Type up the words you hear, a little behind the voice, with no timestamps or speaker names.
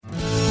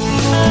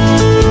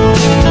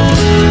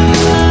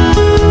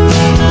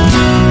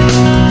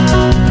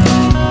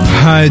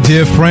My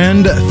dear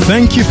friend,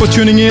 thank you for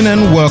tuning in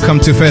and welcome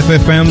to Faith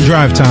FM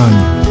Drive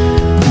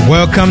Time.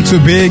 Welcome to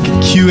Big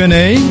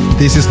Q&A.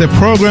 This is the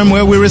program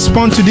where we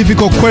respond to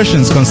difficult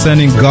questions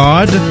concerning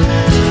God,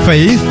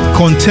 faith,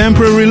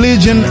 contemporary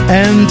religion,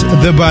 and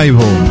the Bible.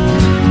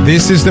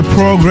 This is the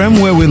program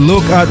where we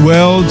look at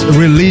world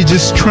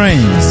religious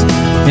trends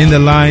in the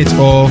light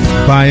of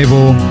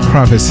Bible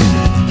prophecy.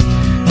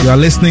 You are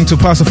listening to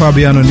Pastor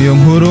Fabiano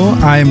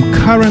Nyong'Huru. I am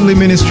currently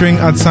ministering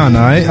at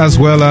Sinai as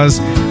well as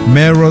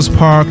Melrose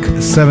Park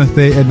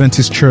Seventh-day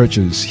Adventist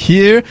Churches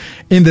here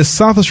in the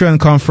South Australian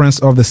Conference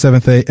of the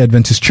Seventh-day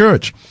Adventist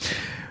Church.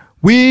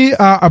 We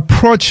are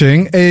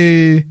approaching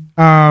a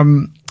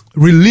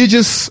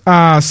religious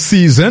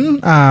season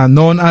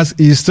known as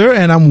Easter,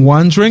 and I'm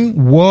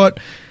wondering what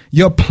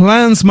your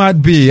plans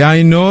might be.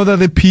 I know that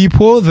the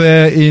people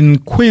there in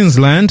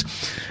Queensland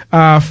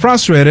are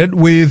frustrated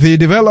with the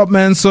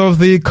developments of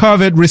the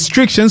COVID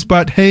restrictions,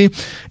 but hey,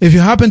 if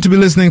you happen to be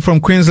listening from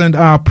Queensland,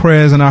 our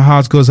prayers and our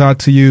hearts goes out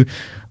to you.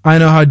 I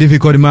know how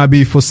difficult it might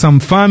be for some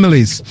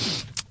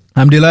families.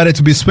 I'm delighted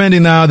to be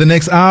spending now the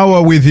next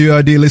hour with you,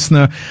 our dear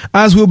listener,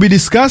 as we'll be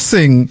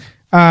discussing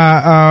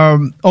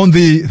on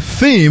the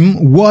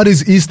theme, what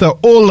is Easter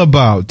all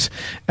about?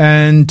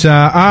 And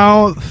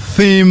our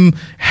theme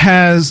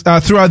has,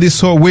 throughout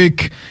this whole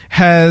week,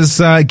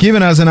 has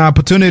given us an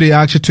opportunity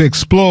actually to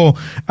explore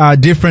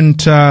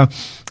different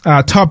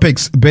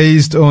topics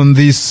based on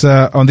this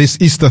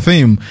Easter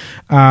theme.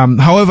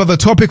 However, the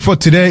topic for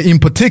today in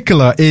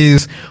particular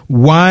is,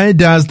 why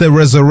does the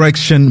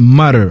resurrection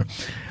matter?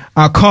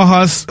 Our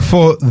co-host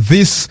for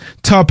this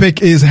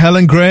topic is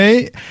Helen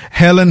Gray.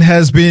 Helen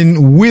has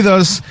been with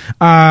us,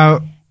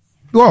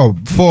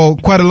 for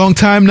quite a long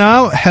time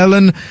now.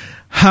 Helen,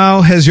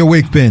 how has your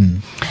week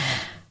been?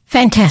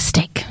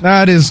 Fantastic.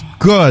 That is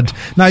good.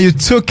 Now, you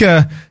took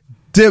a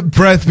deep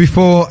breath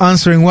before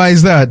answering. Why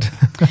is that?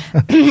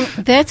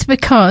 That's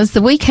because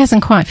the week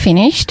hasn't quite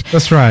finished.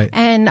 That's right.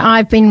 And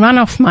I've been run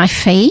off my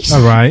feet.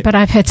 All right. But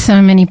I've had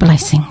so many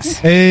blessings.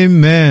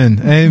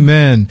 Amen.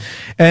 Amen.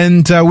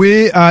 And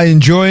we are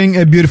enjoying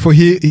a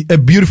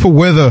beautiful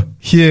weather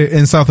here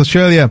in South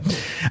Australia.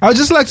 I would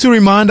just like to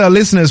remind our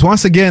listeners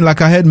once again,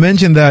 like I had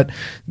mentioned, that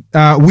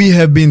we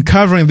have been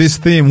covering this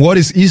theme, what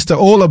is Easter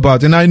all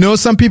about? And I know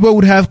some people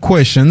would have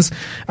questions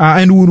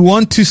and would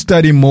want to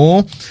study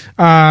more.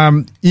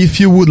 If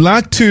you would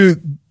like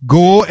to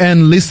go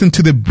and listen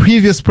to the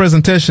previous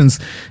presentations,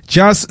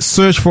 just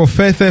search for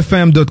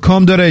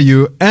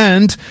faithfm.com.au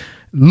and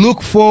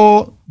look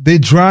for the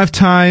Drive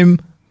Time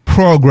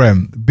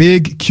program,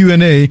 Big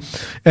Q&A,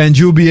 and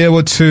you'll be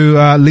able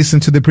to listen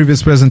to the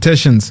previous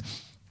presentations.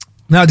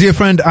 Now, dear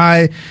friend,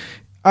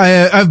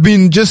 I've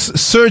been just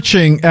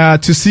searching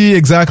to see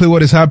exactly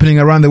what is happening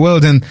around the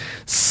world, and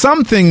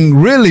something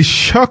really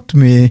shocked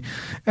me,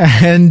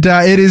 and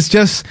it is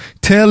just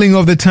telling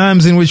of the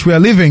times in which we are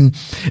living.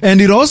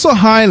 And it also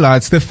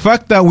highlights the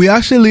fact that we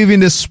actually live in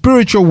the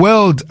spiritual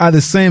world at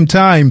the same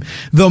time,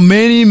 though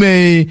many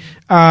may,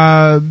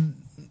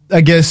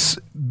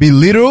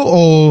 belittle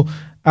or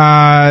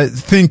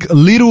think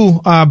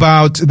little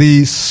about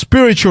the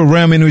spiritual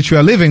realm in which we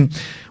are living.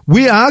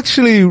 We are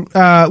actually,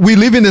 we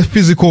live in the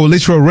physical,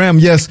 literal realm,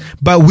 yes,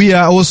 but we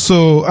are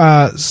also,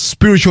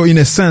 spiritual in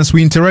a sense.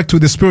 We interact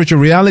with the spiritual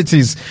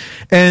realities.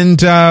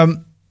 And,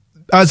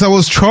 as I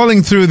was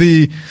trawling through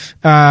the,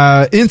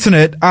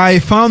 internet, I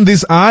found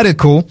this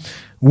article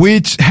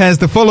which has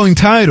the following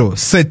title: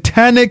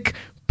 Satanic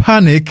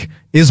Panic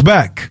is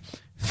Back,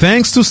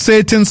 Thanks to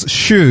Satan's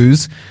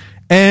Shoes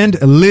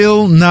and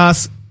Lil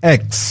Nas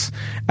X.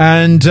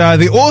 And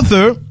the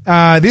author,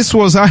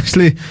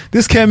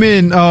 this came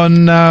in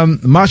on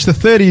March the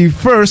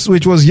 31st,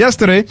 which was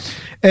yesterday.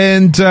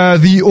 And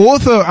the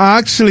author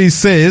actually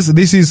says,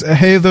 this is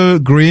Heather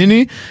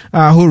Greene,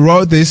 who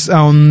wrote this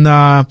on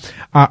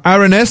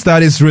RNS,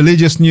 that is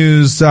Religious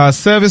News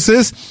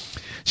Services.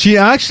 She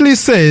actually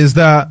says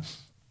that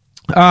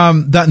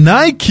that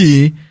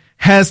Nike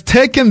has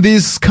taken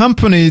this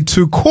company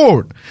to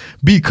court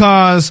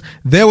because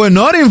they were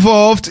not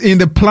involved in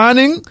the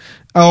planning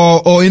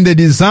or in the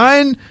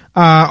design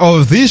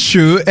of this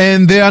shoe,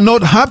 and they are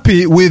not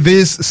happy with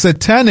this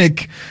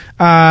satanic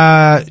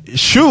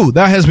shoe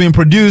that has been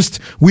produced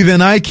with a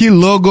Nike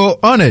logo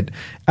on it.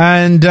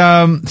 And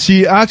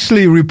she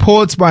actually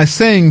reports by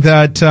saying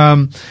that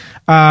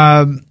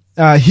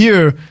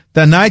here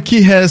that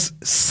Nike has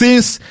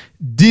since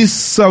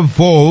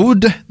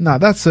disavowed. Now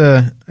that's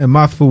a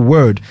mouthful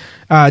word.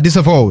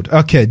 Disavowed.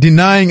 Okay.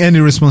 Denying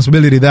any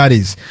responsibility, that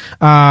is.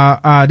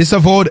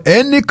 Disavowed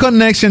any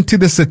connection to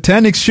the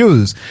satanic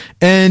shoes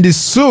and is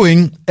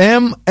suing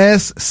MSCHF,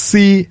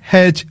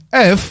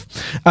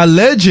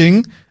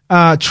 alleging,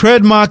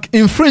 trademark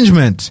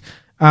infringement.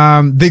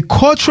 The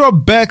cultural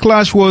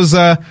backlash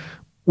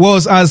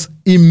was as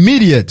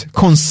immediate.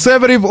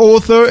 Conservative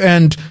author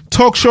and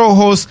talk show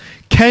host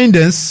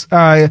Candace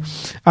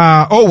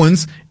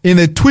Owens in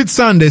a tweet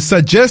Sunday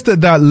suggested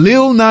that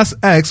Lil Nas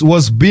X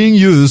was being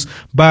used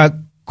by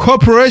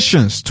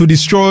corporations to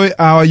destroy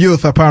our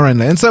youth,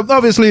 apparently. And so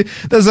obviously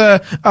there's a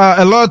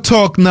lot of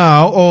talk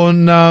now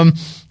on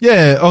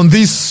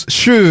this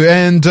shoe,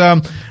 and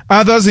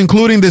others,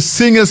 including the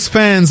singer's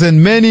fans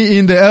and many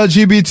in the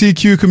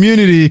LGBTQ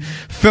community,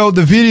 felt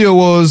the video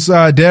was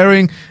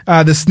daring.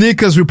 The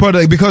sneakers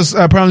reported, because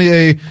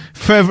apparently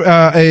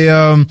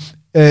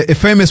a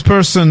famous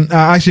person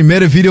actually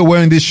made a video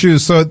wearing these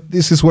shoes. So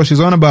this is what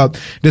she's on about.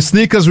 The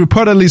sneakers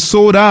reportedly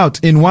sold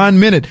out in 1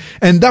 minute.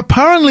 And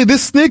apparently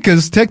these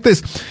sneakers, take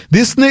this,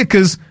 these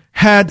sneakers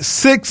had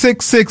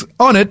 666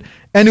 on it,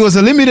 and it was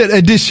a limited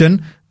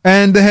edition,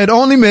 and they had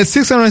only made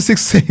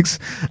 666.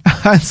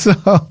 And so,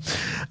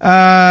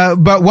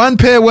 but one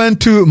pair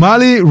went to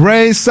Miley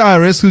Ray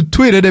Cyrus, who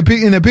tweeted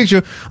in a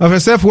picture of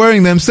herself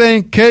wearing them,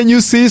 saying, "Can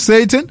you see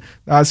Satan?"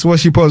 That's what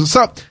she posted.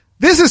 So,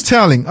 this is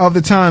telling of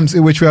the times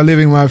in which we are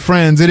living, my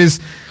friends. It is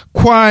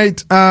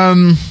quite,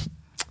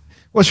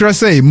 what should I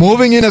say,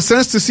 moving in a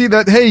sense to see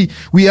that, hey,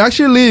 we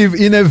actually live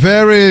in a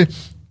very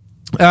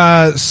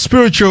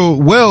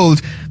spiritual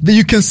world, that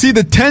you can see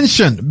the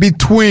tension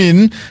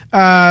between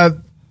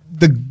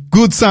the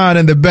good side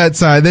and the bad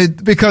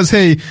side. Because,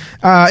 hey,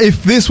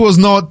 if this was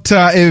not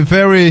a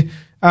very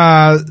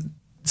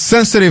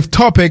sensitive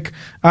topic,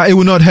 it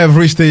would not have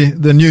reached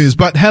the news.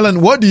 But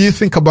Helen, what do you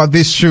think about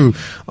this shoe,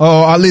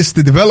 or at least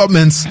the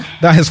developments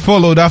that has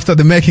followed after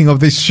the making of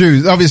this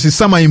shoe? Obviously,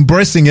 some are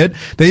embracing it.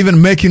 They're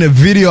even making a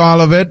video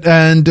out of it,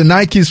 and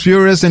Nike is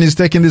furious and is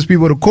taking these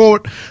people to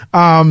court.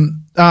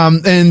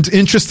 And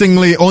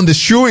interestingly, on the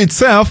shoe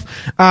itself,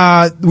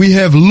 we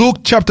have Luke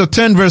chapter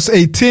 10 verse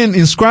 18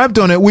 inscribed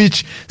on it,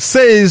 which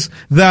says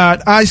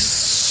that I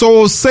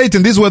saw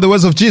Satan. These were the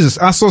words of Jesus.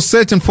 I saw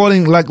Satan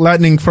falling like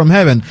lightning from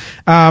heaven.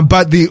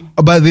 But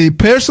the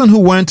person who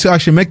went to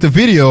actually make the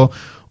video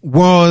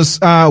was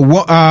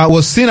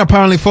seen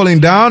apparently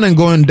falling down and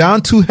going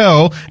down to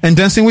hell and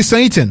dancing with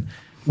Satan.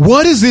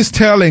 What is this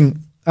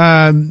telling?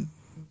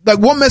 Like,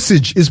 what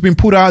message is being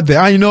put out there?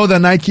 I know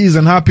that Nike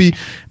isn't happy,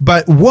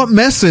 but what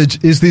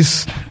message is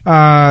this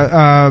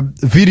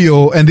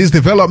video and these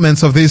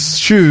developments of this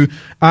shoe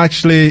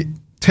actually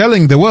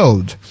telling the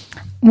world?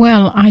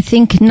 Well, I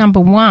think, number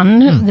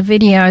one, the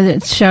video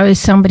that shows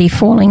somebody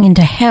falling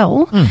into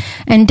hell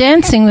and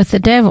dancing with the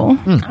devil,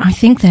 I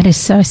think that is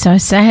so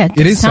sad.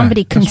 It is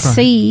somebody sad. can That's right.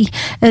 see,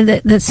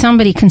 that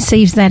somebody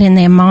conceives that in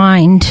their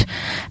mind,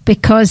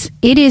 because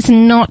it is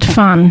not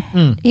fun.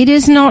 It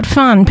is not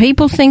fun.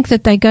 People think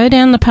that they go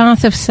down the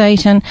path of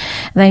Satan,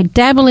 they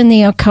dabble in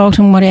the occult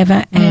and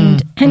whatever,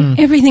 and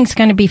everything's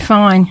going to be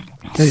fine.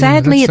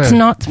 Sadly, it's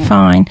not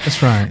fine.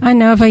 That's right. I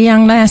know of a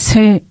young lass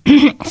who,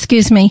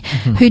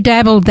 who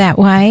dabbled that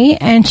way,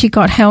 and she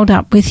got held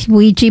up with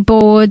Ouija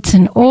boards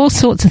and all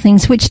sorts of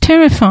things, which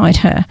terrified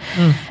her.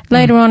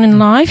 Later on in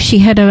life, she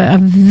had a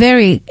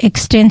very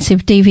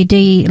extensive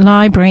DVD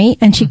library,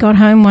 and she got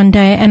home one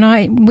day,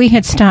 and we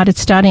had started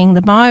studying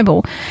the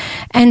Bible,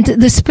 and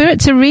the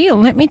spirits are real.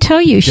 Let me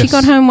tell you, she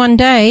got home one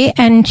day,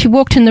 and she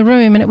walked in the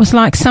room, and it was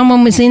like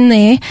someone was in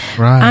there,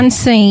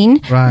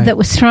 unseen, that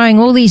was throwing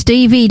all these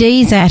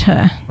DVDs at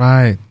her.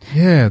 Right.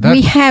 Yeah.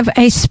 We have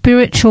a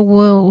spiritual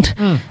world.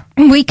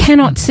 We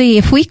cannot see.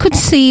 If we could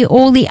see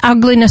all the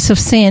ugliness of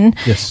sin,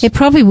 it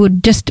probably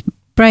would just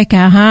break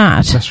our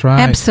heart. That's right.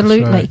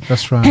 Absolutely.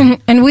 That's right.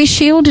 And we're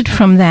shielded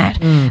from that.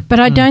 But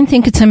I don't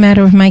think it's a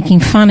matter of making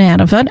fun out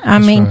of it. I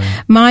mean,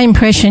 my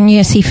impression,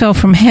 yes, he fell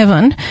from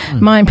heaven.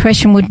 My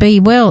impression would be,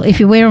 well,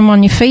 if you wear them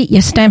on your feet,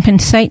 you're stamping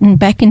Satan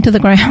back into the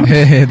ground.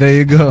 Hey, there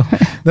you go.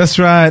 That's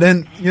right.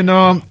 And,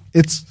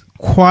 it's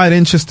quite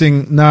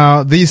interesting.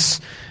 Now,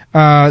 this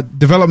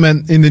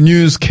development in the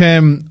news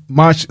came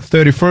March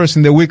 31st,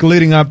 in the week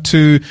leading up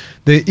to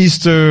the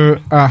Easter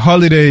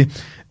holiday.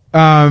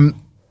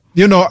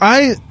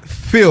 I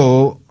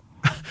feel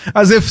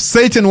as if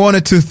Satan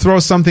wanted to throw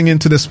something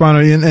into the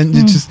spanner, and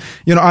just,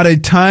 at a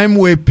time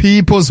where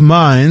people's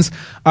minds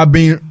are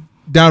being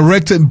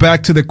directed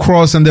back to the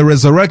cross and the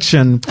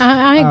resurrection.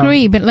 I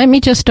agree, but let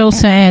me just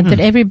also add that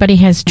everybody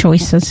has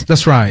choices.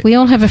 That's right. We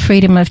all have a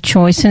freedom of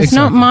choice, and it's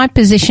not my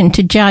position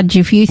to judge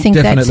if you think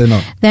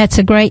that's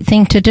a great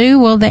thing to do.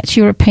 Well, that's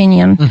your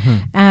opinion.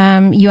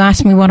 You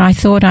asked me what I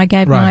thought, I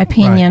gave my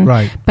opinion,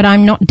 but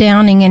I'm not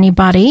downing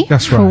anybody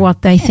for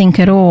what they think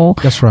at all.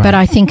 That's right. But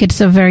I think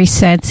it's a very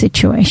sad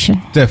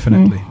situation.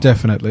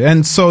 Definitely.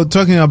 And so,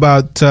 talking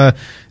about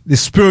the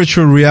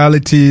spiritual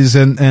realities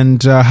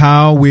and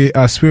how we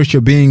are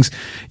spiritual beings.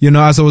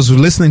 As I was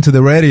listening to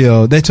the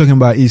radio, they're talking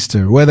about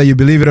Easter. Whether you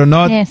believe it or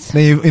not,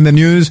 in the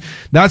news,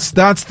 that's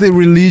the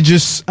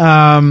religious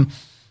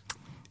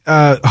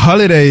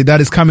holiday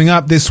that is coming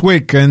up this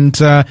week. And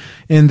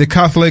in the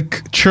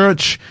Catholic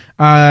Church,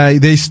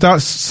 they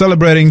start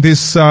celebrating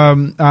this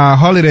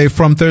holiday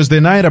from Thursday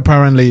night,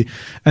 apparently.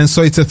 And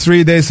so it's a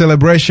 3-day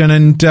celebration.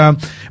 And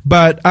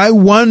but I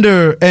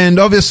wonder, and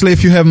obviously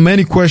if you have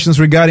many questions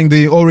regarding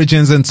the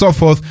origins and so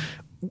forth,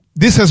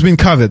 this has been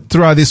covered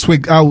throughout this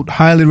week. I would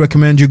highly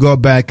recommend you go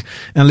back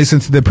and listen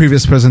to the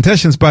previous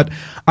presentations. But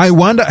I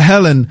wonder,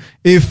 Helen,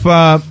 if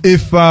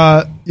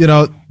the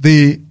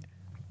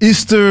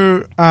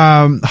Easter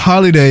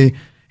holiday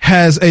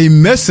has a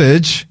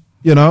message,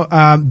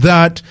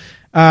 that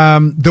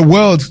the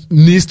world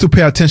needs to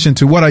pay attention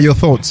to. What are your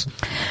thoughts?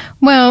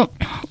 Well,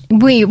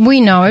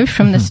 we know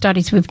from the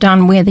studies we've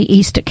done where the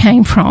Easter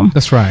came from.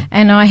 That's right.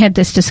 And I had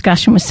this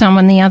discussion with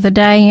someone the other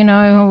day,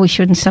 we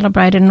shouldn't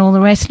celebrate it and all the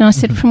rest. And I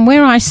said, from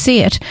where I see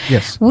it,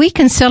 yes, we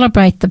can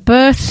celebrate the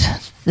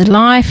birth, the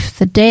life,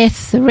 the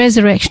death, the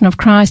resurrection of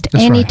Christ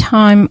any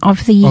time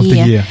of the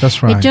year.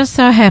 That's right. It just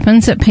so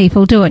happens that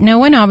people do it. Now,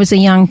 when I was a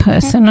young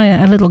person,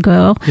 a little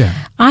girl,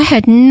 I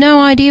had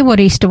no idea what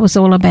Easter was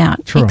all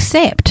about,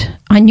 except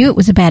I knew it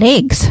was about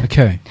eggs.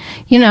 Okay.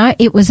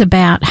 It was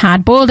about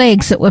hard-boiled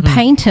eggs that were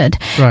painted.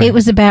 Right. It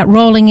was about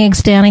rolling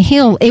eggs down a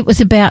hill. It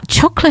was about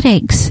chocolate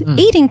eggs,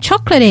 eating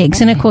chocolate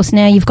eggs. And, of course,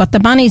 now you've got the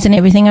bunnies and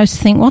everything. I used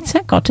to think, what's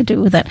that got to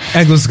do with it?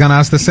 I was going to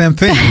ask the same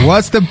thing.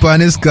 What's the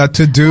bunnies got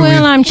to do with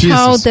Well, I'm Jesus?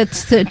 told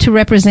that's to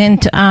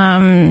represent,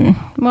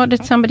 what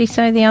did somebody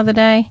say the other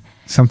day?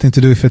 Something to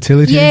do with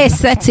fertility?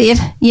 Yes, that's it.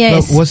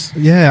 Yes. I'm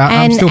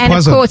still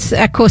puzzled.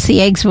 And of course, the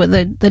eggs were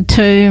the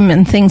tomb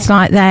and things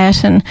like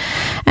that, and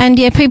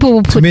people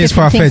will put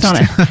different things on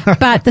it.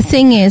 But the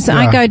thing is,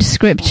 I go to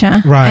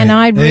Scripture and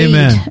I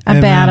read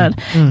about it,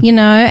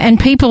 and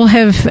people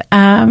have.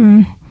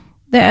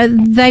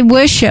 They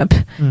worship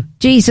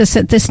Jesus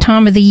at this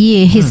time of the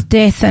year, his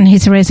death and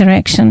his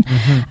resurrection.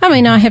 I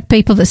mean, I have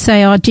people that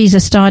say,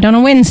 Jesus died on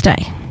a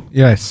Wednesday.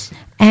 Yes.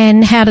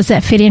 And how does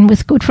that fit in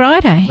with Good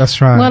Friday?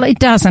 That's right. Well, it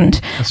doesn't.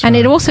 That's and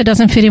right. it also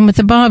doesn't fit in with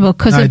the Bible,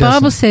 because the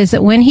Bible says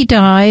that when he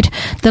died,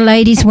 the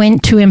ladies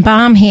went to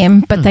embalm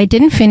him, but they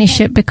didn't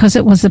finish it because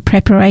it was the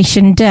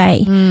preparation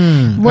day.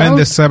 When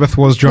the Sabbath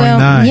was drawing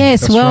nigh.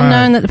 Yes, That's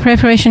known that the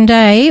preparation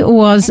day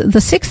was the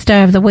 6th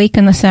day of the week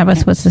and the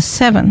Sabbath was the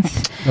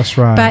 7th. That's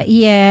right. But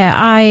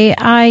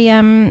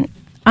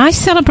I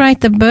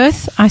celebrate the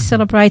birth, I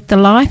celebrate the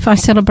life, I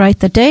celebrate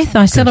the death,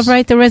 I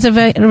celebrate the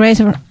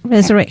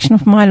resurrection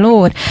of my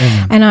Lord.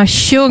 Amen. And I'm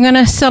sure going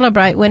to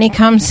celebrate when he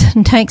comes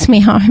and takes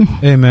me home.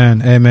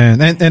 Amen,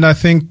 amen. And I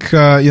think,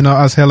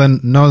 as Helen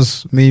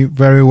knows me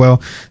very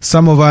well,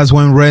 some of us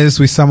weren't raised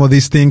with some of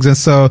these things. And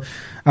so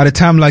at a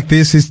time like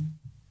this, it's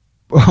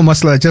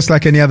almost just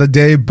like any other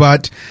day,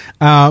 but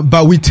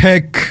we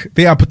take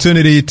the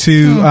opportunity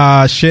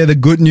to share the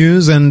good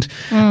news, and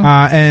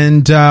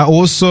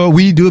also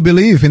we do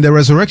believe in the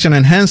resurrection,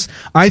 and hence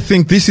I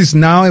think this is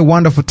now a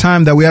wonderful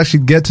time that we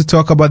actually get to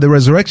talk about the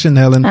resurrection,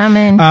 Helen.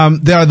 Amen.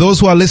 There are those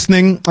who are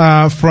listening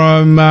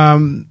from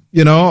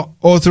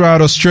all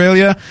throughout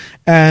Australia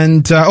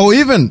and or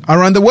even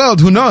around the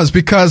world, who knows,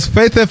 because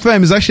Faith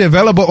FM is actually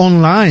available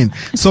online.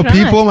 That's so right.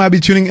 People might be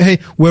tuning. Hey,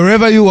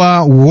 wherever you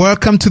are,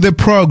 welcome to the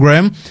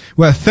program.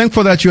 We're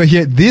thankful that you're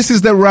here. This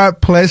is the right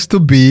place to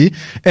be,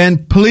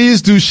 and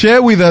please do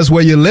share with us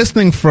where you're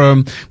listening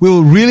from. We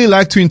will really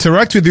like to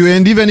interact with you,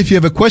 and even if you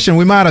have a question,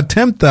 we might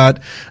attempt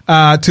that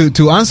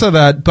to answer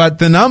that. But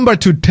the number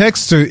to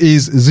text to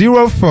is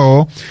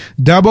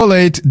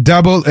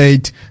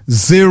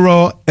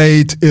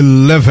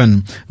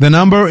 0488880811. The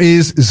number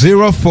is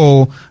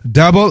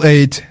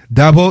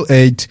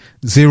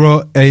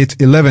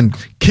 0488880811.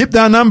 Keep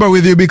that number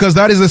with you, because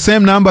that is the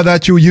same number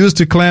that you use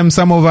to claim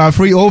some of our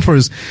free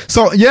offers.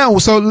 So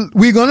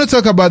we're going to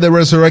talk about the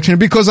resurrection,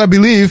 because I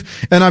believe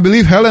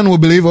Helen will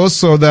believe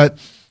also that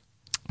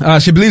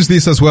she believes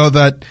this as well,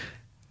 that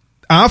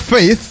our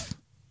faith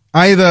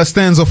either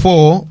stands or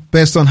falls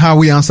based on how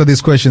we answer these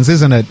questions,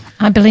 isn't it?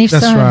 I believe so.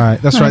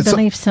 That's right. I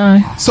believe so.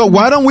 So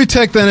why don't we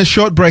take then a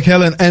short break,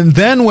 Helen, and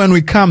then when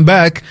we come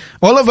back,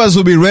 all of us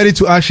will be ready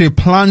to actually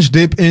plunge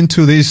deep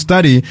into this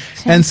study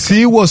and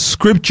see what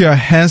Scripture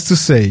has to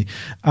say.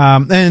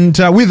 And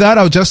with that,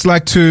 I would just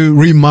like to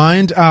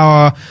remind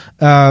our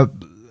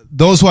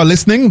those who are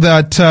listening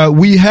that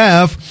we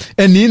have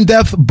an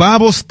in-depth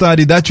Bible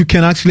study that you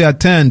can actually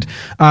attend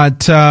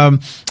at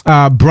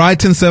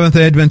Brighton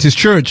Seventh-day Adventist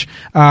Church.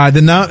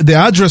 The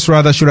address,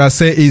 rather, should I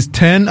say, is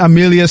 10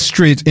 Amelia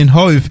Street in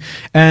Hove,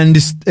 and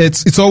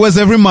it's always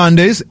every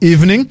Mondays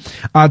evening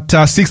at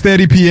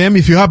 6:30 p.m.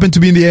 If you happen to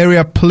be in the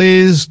area,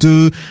 please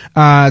do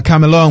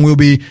come along. We'll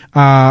be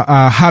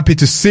happy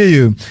to see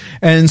you,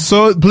 and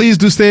so please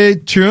do stay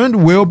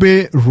tuned. We'll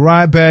be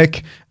right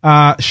back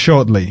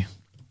shortly.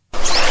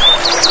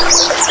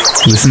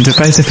 Listen to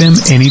Faith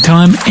FM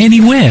anytime,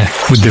 anywhere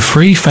with the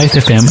free Faith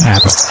FM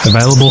app,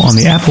 available on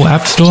the Apple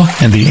App Store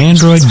and the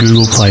Android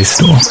Google Play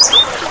Store.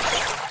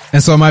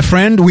 And so, my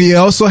friend, we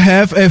also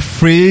have a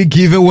free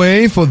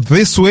giveaway for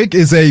this week.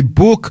 It's a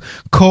book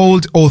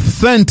called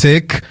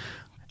Authentic,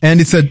 and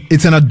it's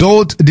an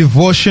adult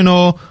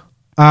devotional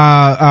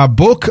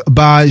book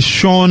by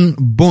Sean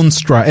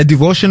Boonstra, a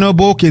devotional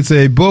book. It's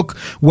a book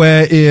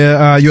where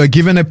you are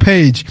given a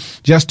page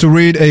just to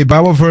read a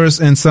Bible verse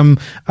and some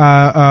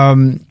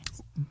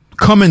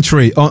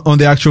commentary on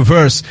the actual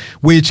verse,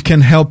 which can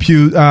help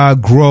you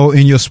grow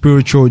in your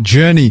spiritual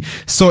journey.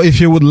 So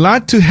if you would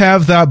like to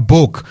have that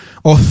book,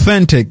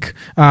 Authentic,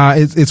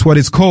 it's what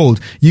it's called,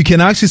 you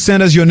can actually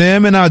send us your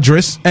name and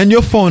address and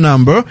your phone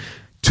number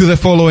to the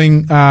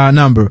following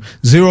number,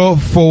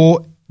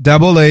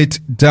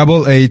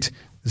 048888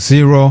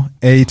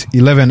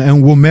 0811,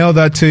 and we'll mail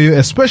that to you,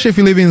 especially if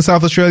you live in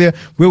South Australia.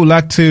 We would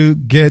like to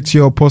get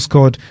your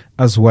postcode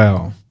as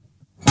well.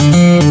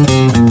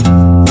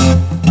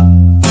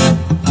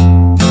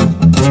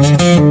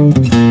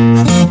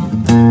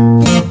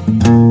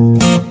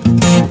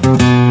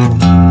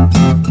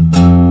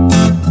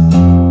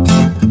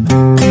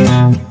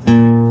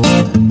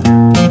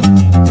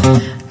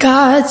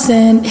 God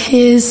sent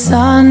his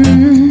son,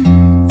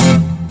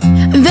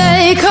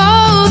 they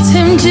called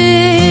him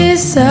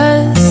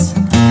Jesus.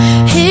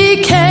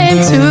 He came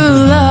to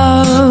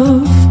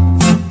love,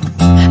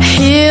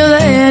 heal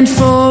and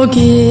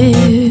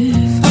forgive.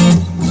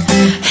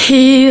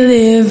 He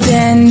lived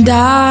and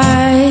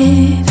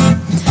died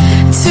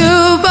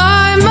to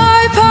buy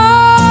my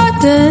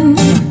pardon.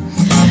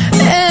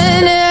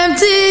 An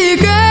empty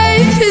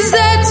grave is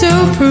there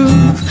to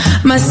prove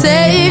my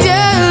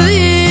Savior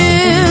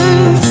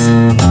lives.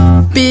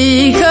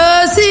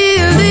 Because he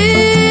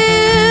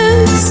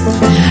lives,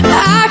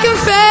 I can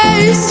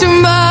face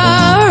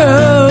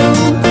tomorrow.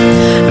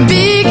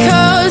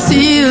 Because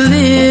he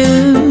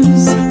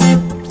lives,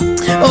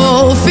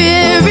 all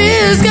fear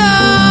is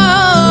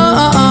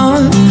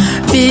gone.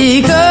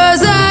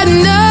 Because I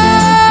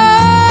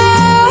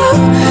know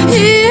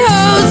he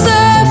holds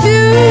the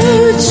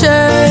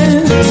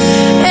future,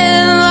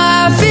 and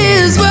life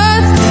is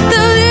worth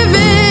the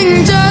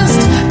living just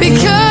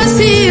because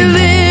he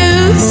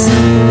lives.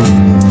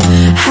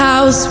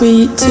 How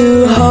sweet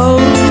to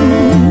hold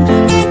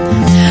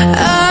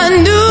a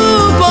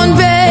newborn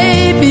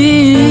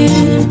baby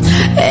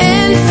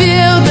and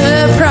feel the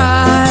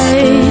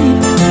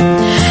pride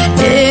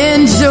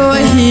and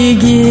joy he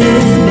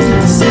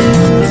gives.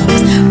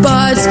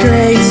 But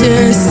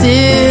greater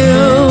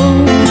still,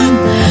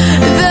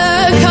 the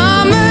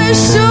calm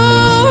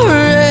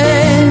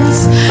assurance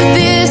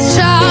this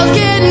child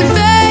can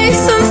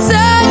face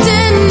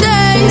uncertain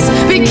days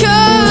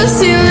because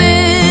he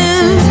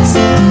lives.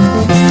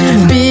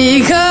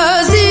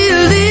 Because he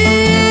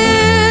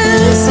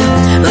lives,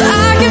 I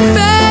can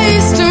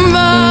face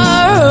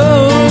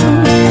tomorrow.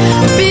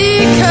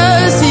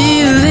 Because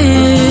he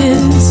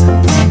lives,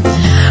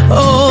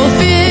 all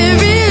fear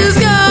is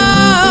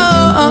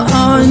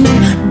gone.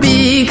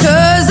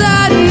 Because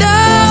I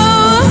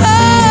know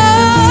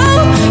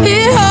he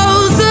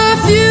holds the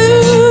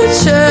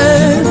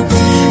future,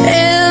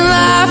 and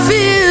life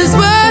is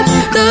worth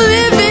the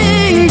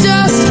living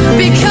just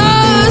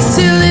because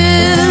he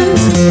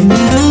lives.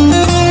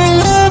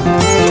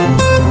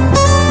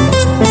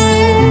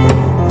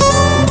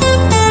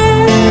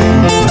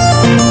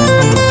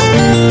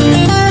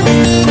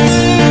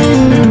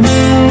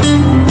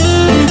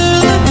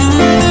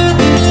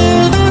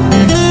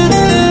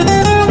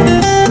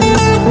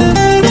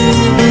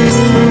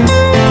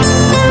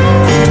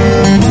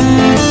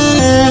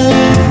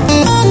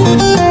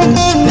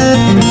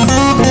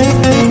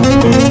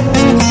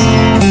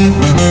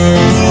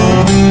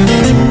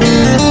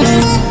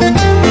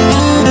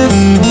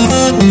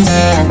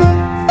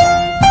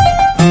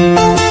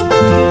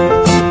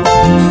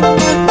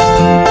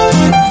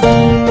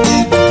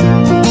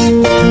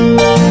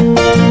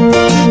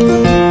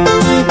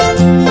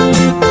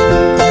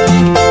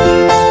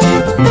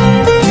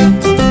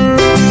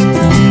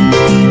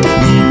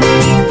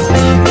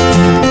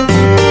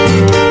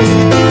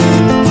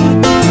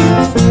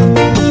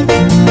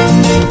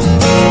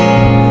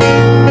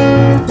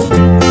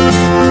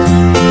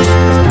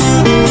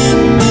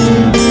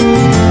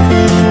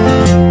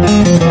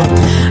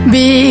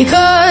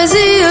 Because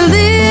he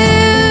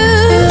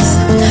lives,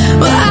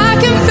 well, I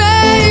can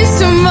face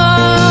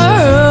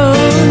tomorrow.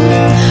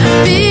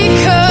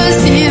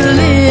 Because he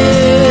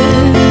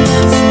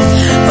lives,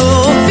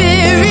 all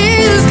fear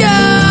is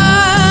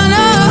gone.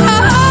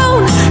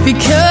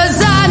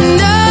 Because I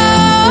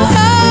know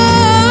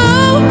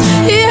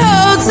he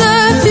holds the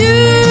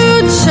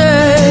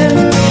future,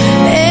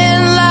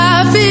 and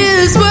life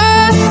is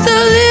worth the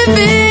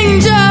living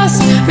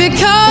just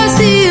because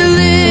he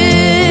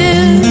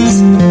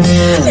lives.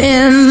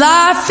 And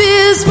life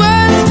is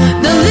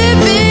worth the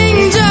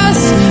living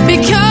just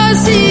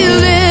because he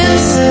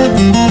lives.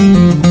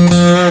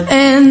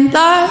 And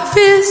life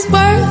is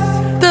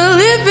worth the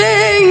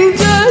living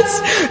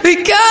just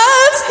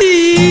because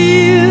he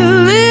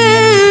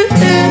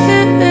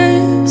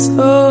lives.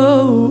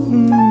 Oh.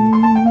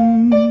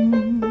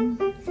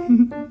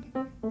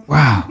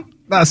 Wow,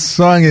 that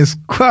song is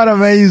quite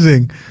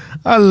amazing.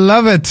 I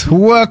love it.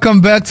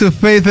 Welcome back to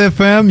Faith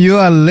FM. You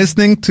are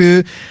listening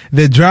to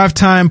the Drive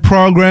Time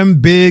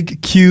program,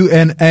 Big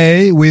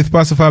Q&A with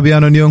Pastor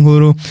Fabiano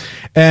Nyonguru.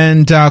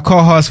 And our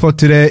co-host for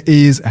today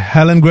is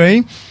Helen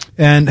Gray.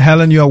 And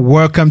Helen, you are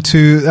welcome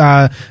to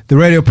the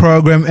radio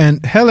program.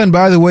 And Helen,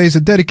 by the way, is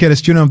a dedicated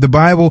student of the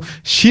Bible.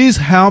 She's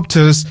helped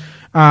us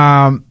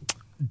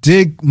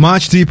dig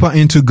much deeper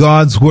into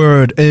God's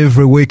Word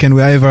every week, and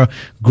we're ever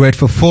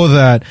grateful for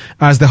that,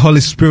 as the Holy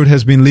Spirit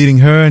has been leading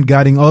her and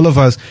guiding all of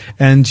us,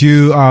 and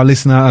you, our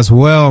listener, as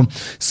well.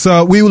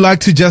 So we would like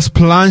to just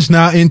plunge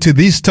now into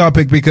this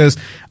topic, because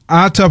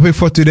our topic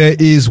for today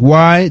is,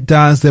 why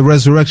does the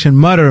resurrection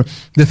matter?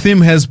 The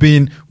theme has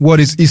been, what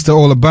is Easter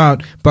all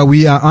about? But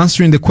we are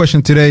answering the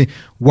question today,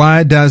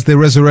 why does the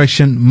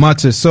resurrection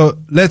matter? So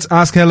let's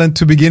ask Helen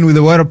to begin with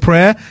a word of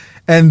prayer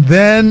and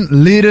then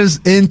lead us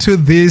into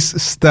this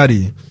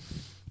study.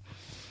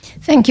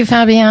 Thank you,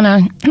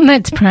 Fabiano.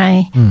 Let's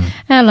pray.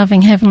 Our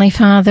loving Heavenly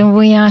Father,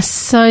 we are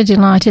so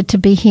delighted to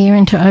be here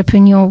and to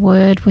open your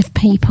word with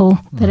people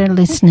that are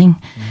listening.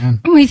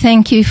 We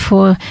thank you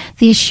for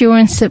the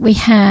assurance that we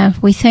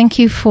have. We thank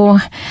you for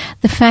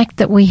the fact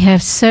that we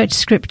have searched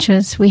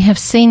scriptures. We have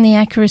seen the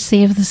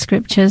accuracy of the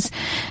scriptures,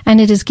 and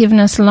it has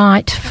given us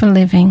light for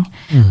living.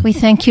 We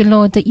thank you,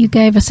 Lord, that you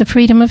gave us a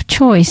freedom of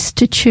choice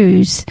to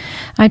choose.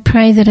 I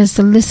pray that as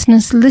the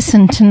listeners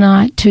listen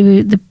tonight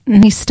to the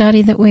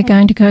study that we're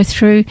going to go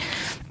through,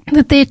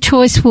 that their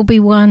choice will be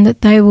one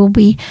that they will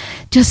be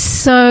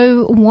just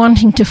so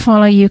wanting to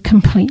follow you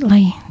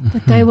completely,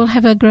 that they will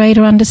have a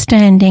greater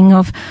understanding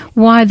of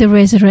why the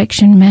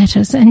resurrection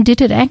matters and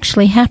did it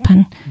actually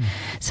happen.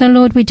 So,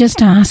 Lord, we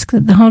just ask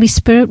that the Holy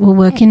Spirit will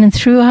work in and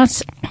through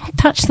us,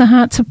 touch the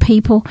hearts of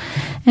people,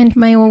 and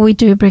may all we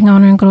do bring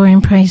honour and glory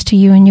and praise to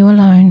you and you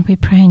alone. We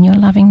pray in your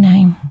loving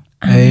name.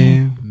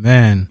 Amen.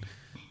 Amen.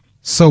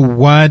 So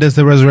why does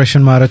the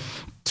resurrection matter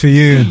to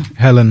you,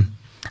 Helen?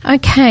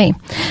 Okay.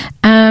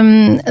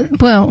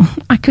 Well,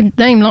 I could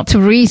name lots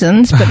of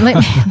reasons, but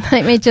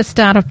let me just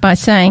start off by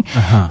saying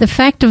the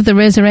fact of the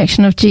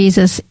resurrection of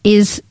Jesus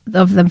is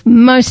of the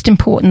most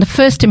important, the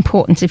first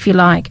importance, if you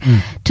like,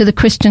 to the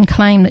Christian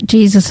claim that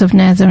Jesus of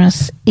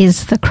Nazareth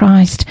is the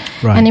Christ.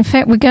 Right. And in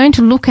fact, we're going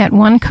to look at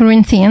 1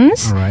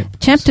 Corinthians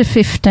chapter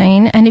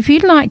 15, and if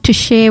you'd like to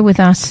share with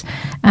us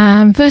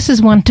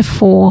verses 1 to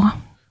 4,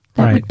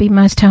 that would be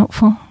most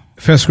helpful.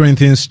 1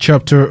 Corinthians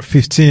chapter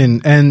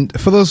 15. And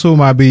for those who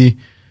might be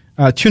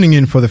tuning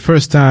in for the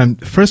first time,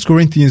 1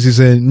 Corinthians is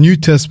a New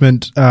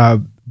Testament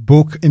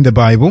book in the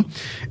Bible.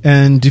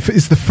 And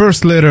it's the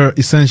first letter,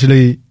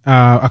 essentially,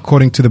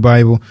 according to the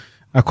Bible,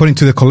 according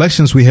to the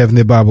collections we have in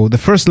the Bible, the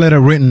first letter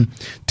written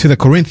to the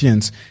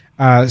Corinthians.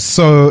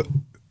 So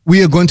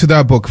we are going to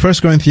that book, 1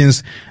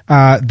 Corinthians,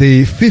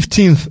 the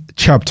 15th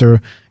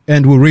chapter,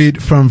 and we'll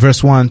read from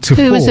verse 1 to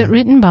 4. Who was it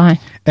written by?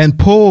 And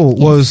Paul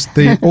was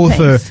the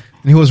author.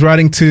 And he was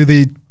writing to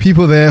the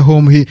people there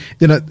whom he,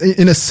 in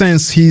a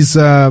sense, his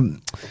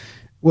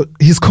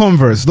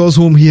converts, those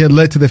whom he had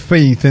led to the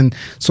faith. And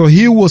so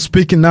he was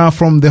speaking now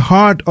from the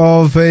heart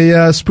of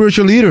a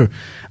spiritual leader.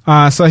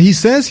 So he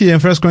says here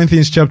in 1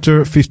 Corinthians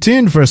chapter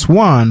 15, verse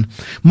 1,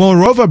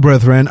 "Moreover,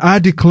 brethren, I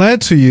declare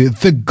to you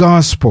the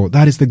gospel,"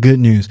 that is the good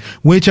news,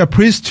 "which I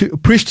preached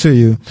to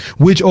you,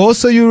 which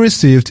also you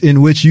received,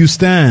 in which you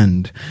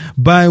stand,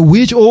 by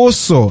which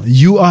also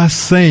you are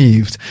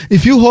saved,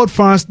 if you hold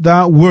fast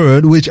that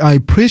word which I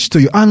preached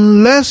to you,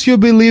 unless you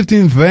believed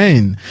in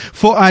vain.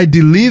 For I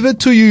delivered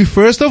to you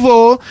first of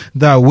all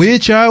that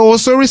which I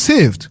also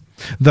received,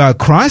 that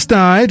Christ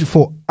died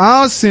for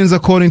our sins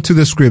according to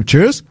the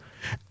scriptures,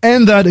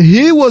 and that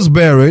he was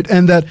buried,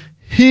 and that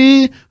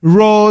he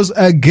rose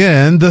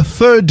again the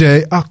third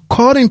day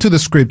according to the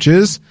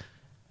scriptures."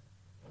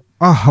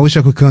 Oh, I wish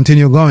I could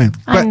continue going.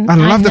 But I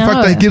love the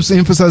fact that he keeps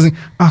emphasizing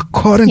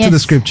according to the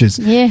scriptures.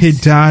 Yes. He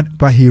died,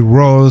 but he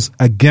rose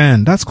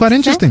again. That's quite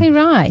interesting. Exactly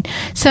right.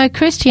 So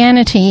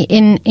Christianity,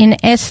 in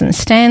essence,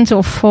 stands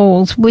or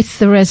falls with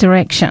the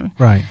resurrection.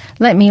 Right.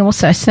 Let me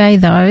also say,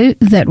 though,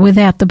 that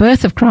without the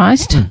birth of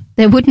Christ,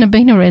 there wouldn't have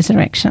been a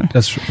resurrection.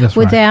 That's right.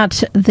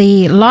 Without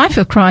the life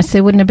of Christ,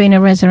 there wouldn't have been a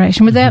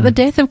resurrection. Without the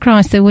death of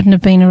Christ, there wouldn't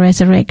have been a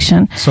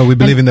resurrection. So we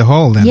believe in the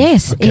whole then?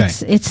 Yes, okay.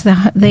 It's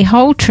the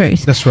whole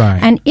truth. That's right.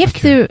 And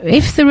if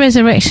the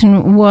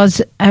resurrection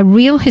was a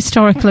real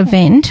historical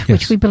event,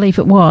 which we believe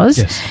it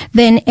was,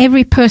 then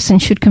every person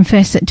should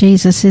confess that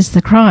Jesus is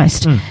the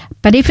Christ.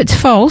 But if it's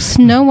false,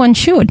 no one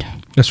should.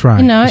 That's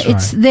right.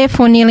 It's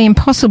therefore nearly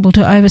impossible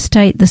to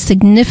overstate the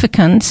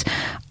significance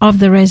of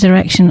the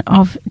resurrection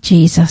of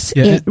Jesus.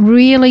 Yeah. It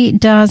really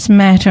does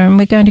matter, and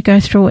we're going to go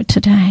through it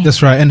today.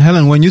 That's right. And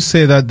Helen, when you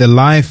say that the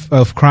life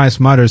of Christ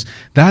matters,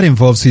 that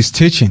involves his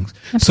teachings.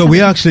 Absolutely. So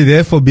we actually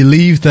therefore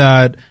believe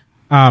that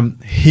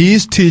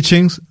his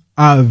teachings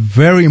are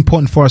very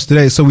important for us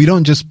today. So we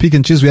don't just pick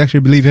and choose. We actually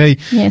believe, hey,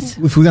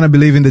 if we're going to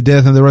believe in the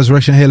death and the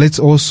resurrection, hey, let's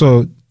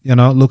also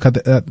look at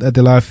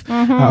the life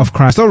of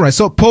Christ. All right.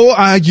 So Paul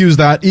argues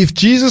that if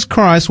Jesus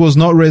Christ was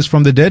not raised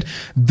from the dead,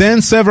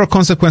 then several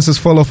consequences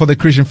follow for the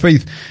Christian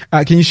faith.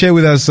 Can you share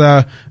with us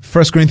 1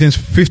 Corinthians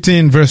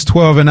 15, verse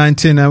 12 and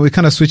 19? We're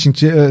kind of switching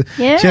chairs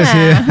here.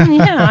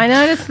 Yeah, I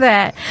noticed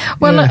that.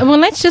 Well,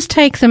 let's just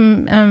take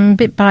them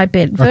bit by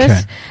bit.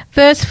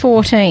 Verse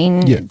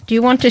 14. Yeah. Do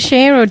you want to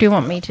share, or do you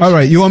want me to share? All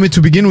right. You want me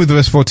to begin with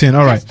verse 14?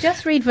 All right.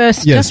 Just read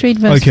verse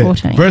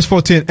 14. Verse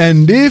 14.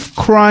 "And if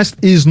Christ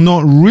is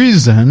not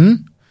risen,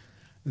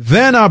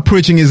 then our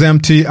preaching is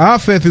empty. Our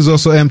faith is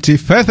also empty.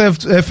 Faith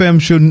FM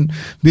shouldn't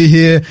be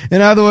here."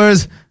 In other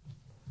words,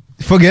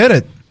 forget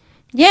it.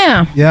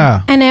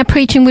 Yeah. And our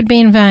preaching would be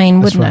in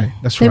vain, wouldn't it?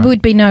 That's right. There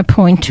would be no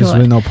point to it. There's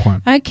really no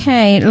point.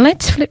 Okay,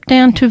 let's flip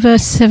down to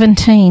verse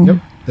 17. Yep.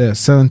 the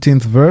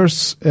 17th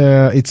verse.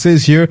 It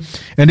says here,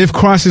 and if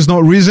Christ is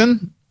not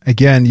risen,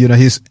 again,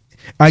 he's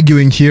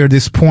arguing here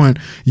this point,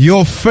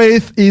 your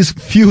faith is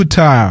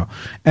futile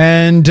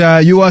and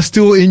you are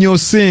still in your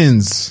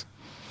sins.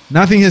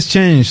 Nothing has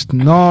changed.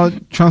 No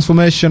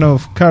transformation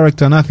of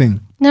character, nothing.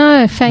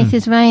 No, faith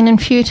is vain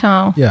and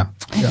futile. Yeah.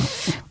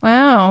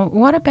 Wow.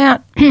 What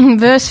about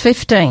verse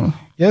 15?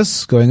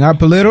 Yes, going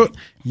up a little.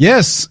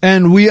 Yes,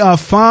 and we are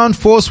found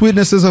false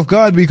witnesses of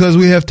God because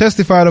we have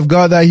testified of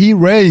God that he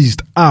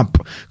raised up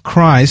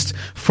Christ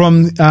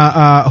from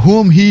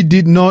whom he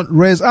did not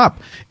raise up,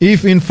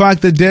 if in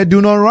fact the dead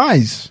do not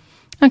rise.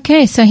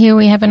 Okay, so here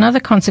we have another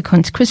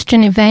consequence.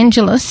 Christian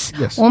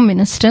evangelists or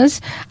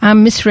ministers are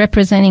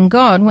misrepresenting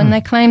God when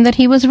they claim that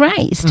he was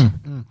raised.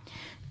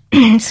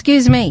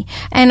 Excuse me.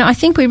 And I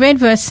think we read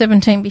verse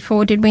 17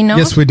 before, did we not?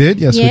 Yes, we did.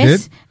 Yes, we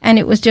did. And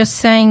it was just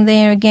saying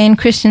there again,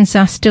 Christians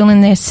are still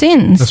in their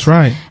sins. That's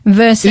right.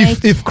 Verse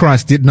if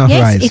Christ did not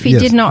rise. If he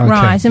did not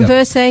rise. And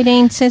verse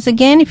 18 says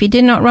again, if he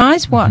did not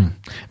rise, what?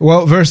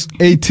 Well, verse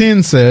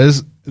 18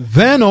 says,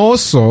 then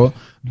also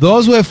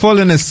those who have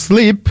fallen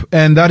asleep,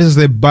 and that is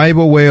the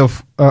Bible way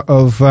of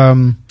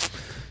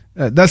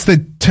that's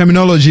the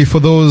terminology for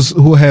those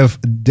who have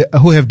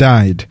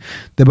died.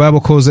 The Bible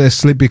calls it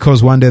asleep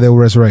because one day they will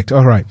resurrect.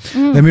 All right.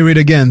 Let me read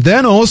again.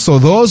 Then also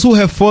those who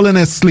have fallen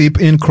asleep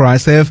in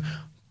Christ have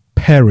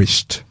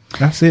perished.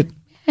 That's it.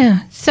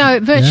 Yeah. So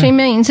it virtually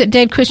means that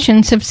dead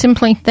Christians have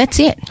simply, that's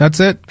it. That's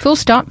it. Full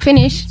stop,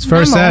 finish. It's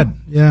very sad.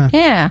 Yeah.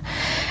 Yeah.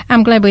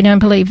 I'm glad we don't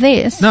believe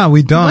this. No,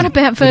 we don't. What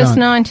about verse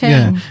 19?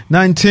 Yeah.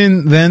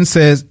 19 then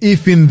says,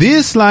 if in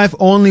this life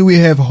only we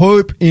have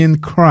hope in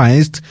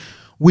Christ,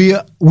 we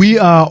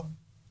are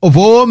of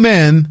all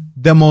men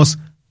the most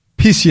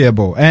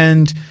pitiable.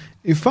 And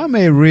if I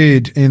may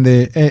read in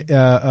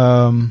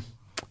the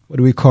what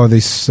do we call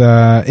this?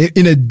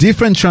 In a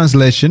different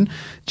translation,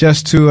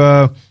 just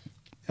to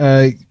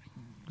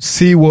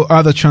see what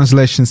other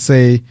translations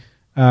say.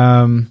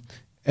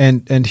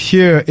 And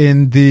here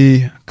in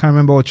the, can't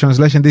remember what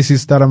translation this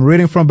is that I'm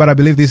reading from, but I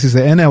believe this is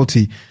the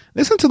NLT.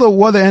 Listen to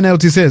what the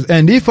NLT says.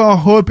 And if our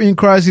hope in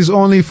Christ is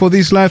only for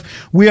this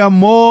life, we are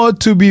more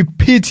to be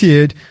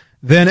pitied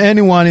than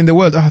anyone in the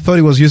world. I thought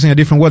he was using a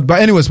different word,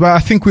 but anyways, but I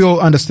think we all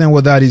understand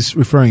what that is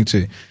referring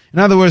to. In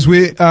other words,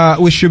 we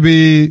should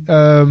be,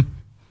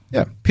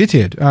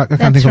 pitied. I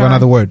can't think of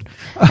another word.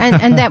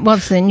 and that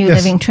was the New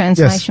Living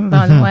Translation,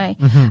 by the way.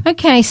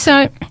 Okay,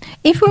 so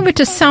if we were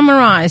to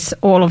summarize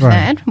all of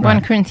that,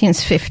 1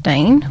 Corinthians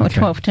 15 or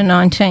 12 to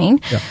 19,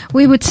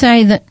 we would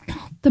say that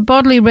the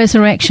bodily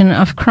resurrection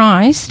of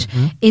Christ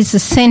is the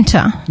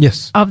center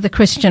of the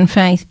Christian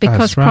faith.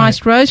 Because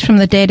Christ rose from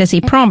the dead as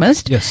he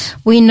promised,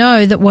 we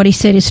know that what he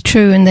said is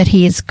true and that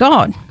he is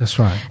God. That's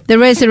right. The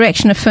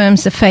resurrection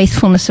affirms the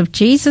faithfulness of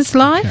Jesus'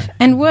 life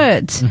and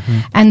words.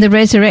 And the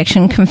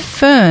resurrection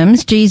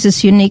confirms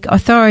Jesus' unique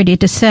authority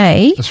to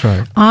say,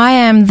 I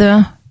am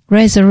the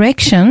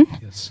resurrection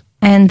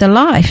and the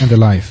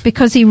life.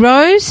 Because he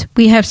rose,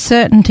 we have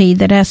certainty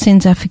that our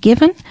sins are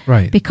forgiven.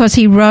 Because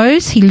he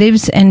rose, he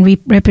lives and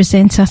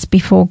represents us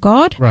before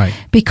God.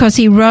 Because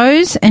he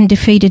rose and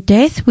defeated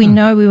death, we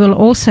know we will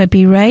also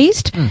be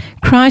raised.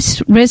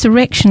 Christ's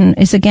resurrection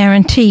is a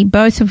guarantee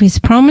both of his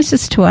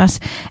promises to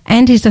us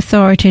and his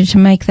authority to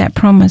make that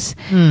promise.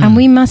 And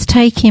we must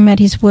take him at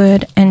his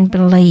word and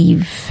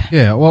believe.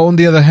 Yeah, well, on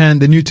the other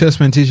hand, the New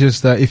Testament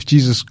teaches that if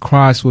Jesus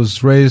Christ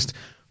was raised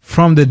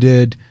from the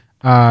dead,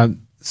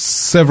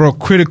 several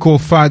critical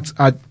facts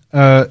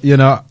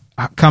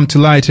come to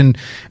light, and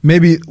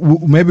maybe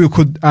we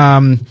could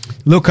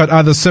look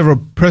at several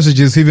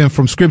passages even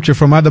from scripture,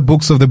 from other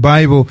books of the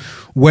Bible,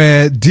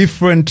 where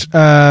different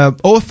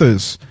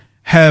authors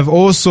have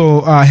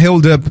also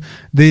held up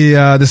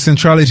the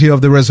centrality of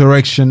the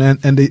resurrection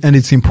and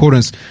its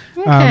importance.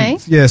 Okay.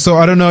 So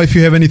I don't know if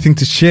you have anything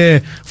to share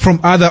from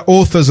other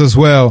authors as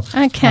well.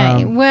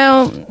 Okay.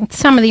 Well,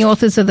 some of the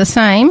authors are the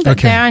same, but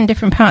they are in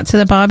different parts of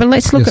the Bible.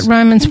 Let's look at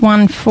Romans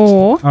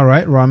 1:4. All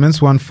right,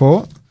 Romans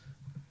 1:4.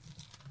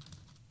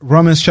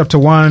 Romans chapter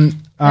 1,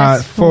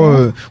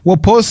 4. Well,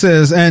 Paul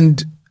says,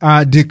 and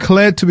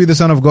declared to be the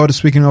Son of God,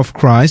 speaking of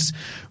Christ,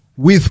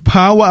 with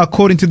power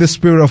according to the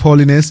Spirit of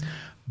holiness,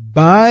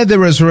 by the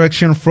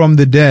resurrection from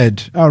the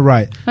dead. All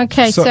right.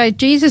 Okay, so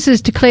Jesus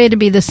is declared to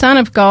be the Son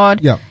of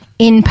God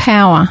in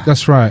power.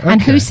 That's right. Okay.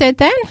 And who said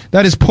that?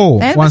 That is Paul,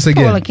 once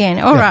again. Paul again.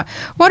 All right.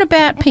 What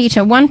about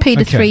Peter? 1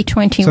 Peter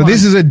 3:21. So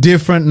this is a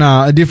different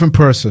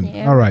person.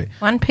 Yeah. All right.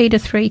 1 Peter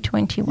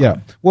 3:21. Yeah.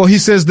 Well, he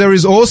says there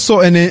is also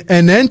an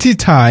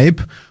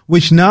antitype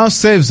which now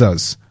saves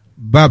us,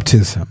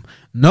 baptism.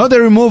 Not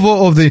the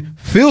removal of the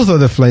filth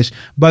of the flesh,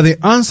 but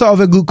the answer of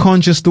a good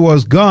conscience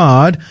towards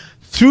God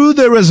through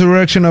the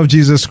resurrection of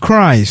Jesus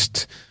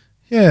Christ.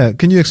 Yeah,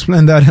 can you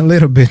explain that a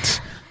little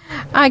bit?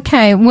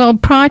 Okay, well,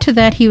 prior to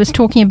that, he was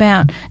talking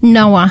about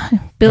Noah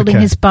building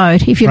his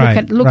boat. If you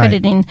look at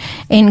it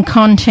in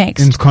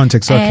context. In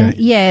context, and,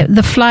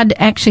 the flood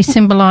actually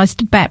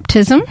symbolized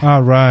baptism.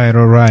 All right.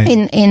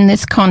 In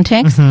this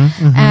context,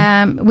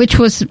 which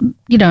was,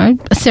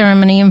 a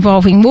ceremony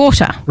involving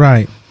water.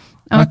 Right.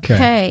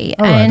 Okay.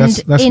 All right. And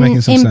That's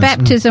making some in sense.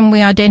 baptism,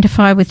 we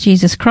identify with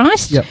Jesus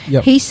Christ.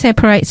 Yep. He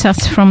separates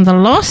us from the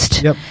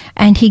lost. Yep.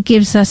 And he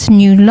gives us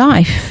new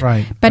life.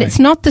 Right. But it's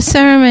not the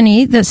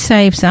ceremony that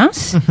saves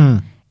us.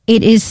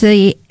 It is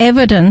the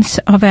evidence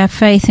of our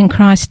faith in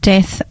Christ's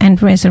death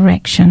and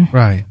resurrection.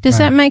 Right. Does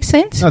that make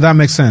sense? No, that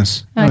makes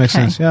sense. That makes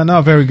Okay. sense. Yeah,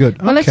 no, very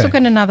good. Well, let's look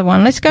at another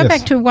one. Let's go Yes.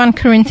 back to 1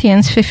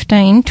 Corinthians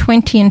 15,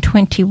 20 and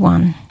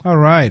 21. All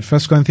right.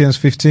 1 Corinthians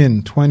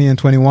 15, 20 and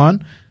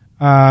 21.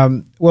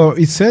 Well,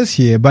 it says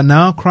here, but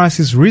now Christ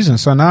is risen.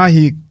 So now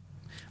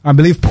I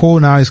believe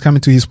Paul now is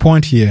coming to his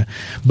point here.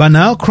 But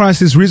now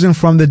Christ is risen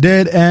from the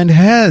dead and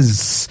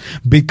has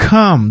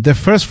become the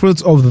first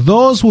fruits of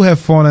those who have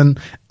fallen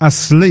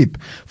asleep.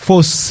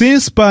 For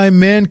since by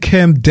men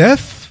came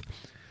death,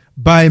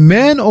 by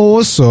men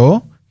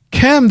also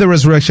came the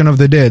resurrection of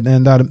the dead,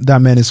 and that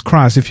man is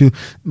Christ.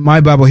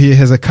 My Bible here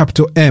has a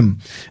capital M.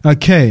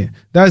 Okay,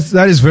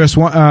 that is verse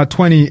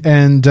 20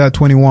 and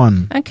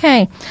 21.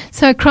 Okay,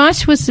 so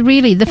Christ was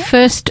really the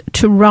first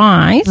to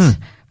rise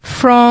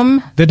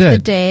from The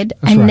dead.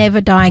 That's and right.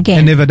 never die again.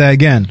 And never die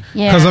again.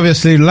 Yeah. Because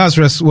obviously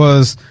Lazarus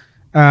was,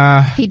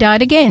 He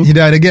died again. he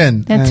died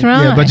again. That's And,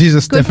 right. Yeah, but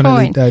Jesus Good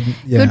definitely point. died.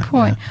 Yeah, Good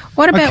point. yeah.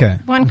 What about Okay.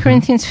 1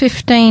 Corinthians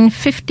 15,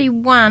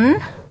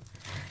 51?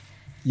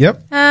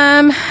 Yep.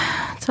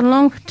 It's a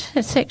long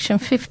section,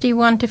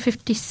 51 to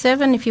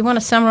 57, if you want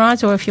to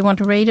summarize or if you want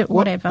to read it,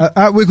 whatever.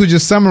 We could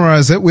just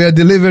summarize it. We are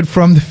delivered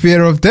from the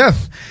fear of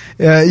death,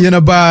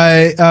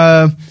 by,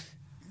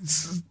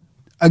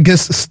 I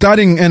guess,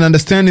 studying and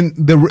understanding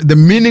the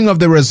meaning of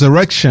the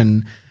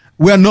resurrection.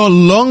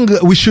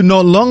 We should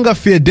no longer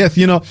fear death.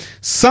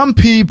 Some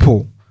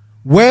people,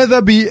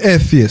 whether be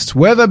atheists,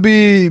 whether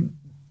be,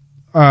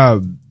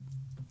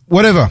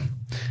 whatever,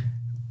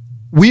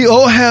 we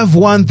all have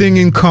one thing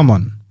in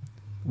common.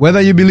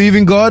 Whether you believe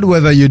in God,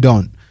 whether you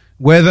don't,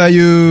 whether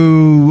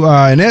you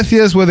are an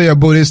atheist, whether you're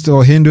Buddhist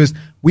or Hinduist,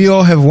 we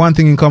all have one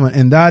thing in common,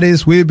 and that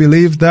is we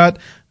believe that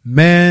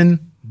man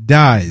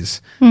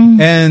dies.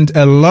 And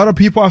a lot of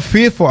people are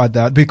fearful at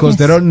that because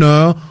they don't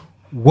know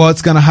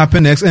what's going to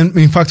happen next. And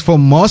in fact, for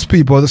most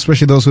people,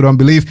 especially those who don't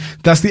believe,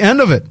 that's the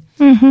end of it.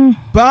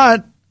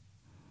 But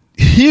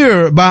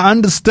here, by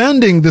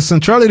understanding the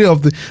centrality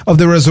of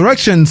the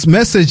resurrection's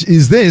message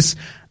is this: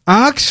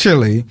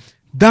 actually,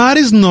 that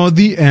is not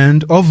the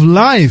end of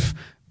life.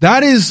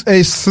 That is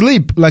a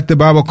sleep, like the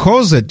Bible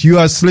calls it. You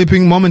are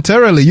sleeping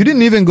momentarily. You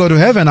didn't even go to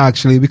heaven,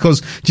 actually,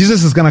 because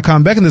Jesus is going to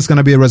come back and there's going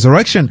to be a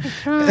resurrection.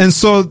 And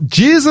so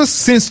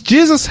since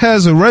Jesus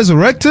has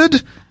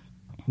resurrected,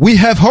 we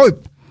have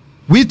hope.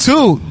 We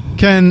too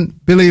can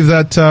believe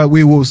that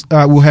we will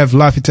have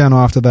life eternal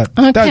after that.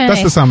 Okay.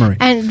 That's the summary.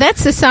 And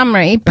that's the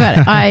summary,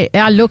 but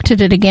I looked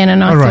at it again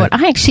and I thought,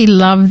 I actually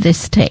love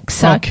this text.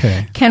 So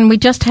can we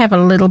just have a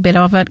little bit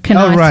of it?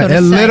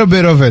 Little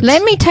bit of it.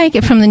 Let me take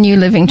it from the New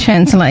Living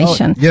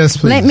Translation. Yes,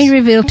 please. Let me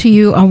reveal to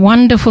you a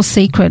wonderful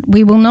secret.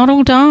 We will not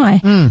all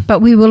die, but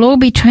we will all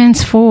be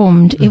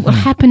transformed. It will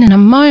happen in a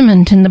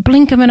moment, in the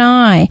blink of an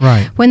eye.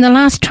 Right. When the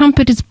last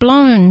trumpet is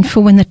blown,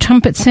 for when the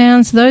trumpet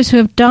sounds, those who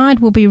have died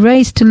will be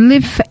raised to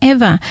live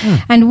forever.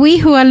 And we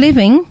who are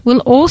living will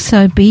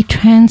also be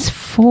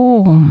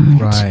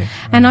transformed. Right.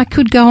 And I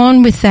could go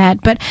on with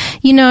that, but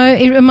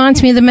it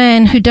reminds me of the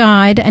man who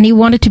died and he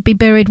wanted to be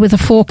buried with a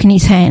fork in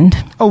his hand.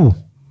 Oh,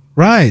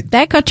 right.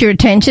 That got your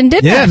attention,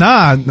 didn't it?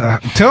 Yeah,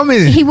 tell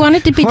me. He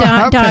wanted to be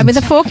die with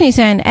a fork in his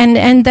hand.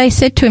 And they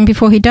said to him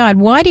before he died,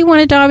 why do you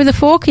want to die with a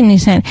fork in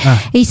his hand?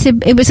 He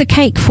said, it was a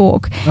cake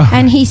fork.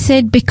 And he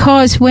said,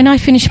 because when I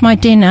finish my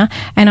dinner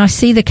and I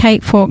see the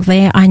cake fork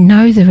there, I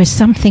know there is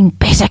something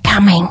better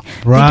coming.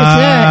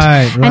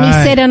 Right, the dessert. And he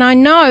said, and I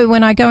know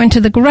when I go into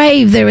the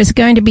grave, there is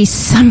going to be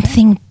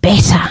something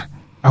better.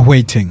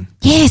 Awaiting.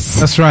 Yes.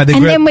 That's right.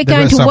 And then we're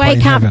going to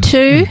wake up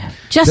too.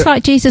 Just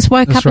like Jesus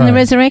woke up in the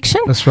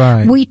resurrection, that's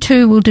right. We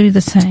too will do the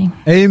same.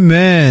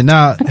 Amen.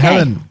 Now,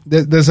 Helen,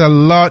 there's a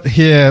lot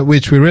here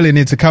which we really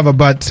need to cover,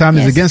 but time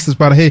is against us.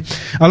 But hey,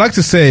 I'd like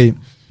to say,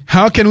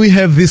 how can we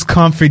have this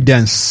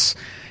confidence?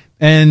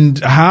 And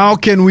how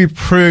can we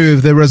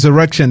prove the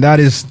resurrection? That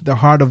is the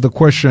heart of the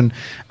question.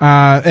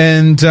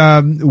 And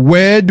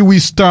where do we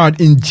start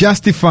in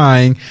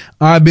justifying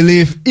our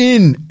belief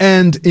in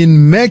and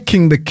in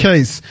making the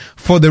case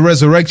for the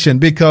resurrection?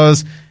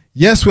 Because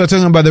yes, we're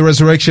talking about the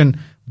resurrection,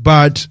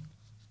 but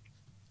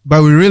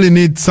we really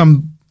need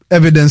some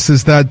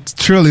evidences that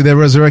truly the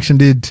resurrection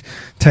did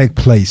take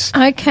place.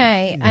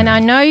 Okay, and I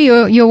know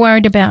you're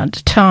worried about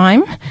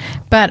time,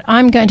 but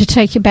I'm going to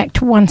take you back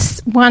to one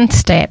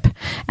step,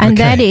 and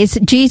that is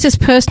Jesus'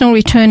 personal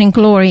return in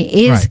glory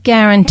is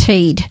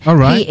guaranteed. All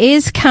right. He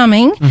is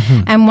coming,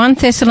 and 1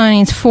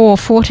 Thessalonians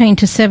 4:14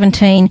 to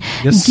 17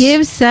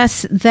 gives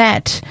us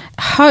that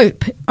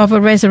hope of a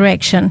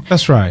resurrection.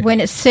 That's right.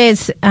 When it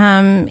says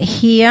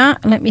here,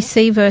 let me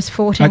see verse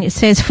 14, it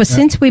says, for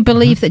since we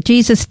believe that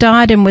Jesus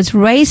died and was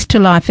raised to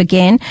life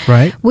again,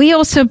 we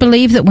also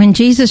believe that when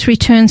Jesus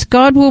returns,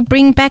 God will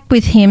bring back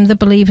with him the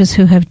believers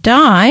who have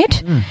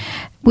died.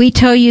 We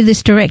tell you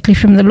this directly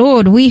from the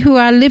Lord. We who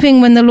are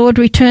living when the Lord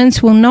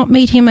returns will not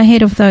meet him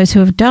ahead of those who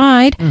have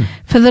died.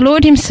 For the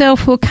Lord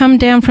himself will come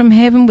down from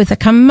heaven with a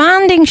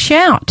commanding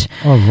shout.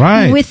 All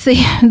right. With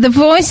the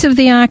voice of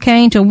the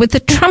archangel, with the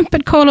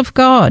trumpet call of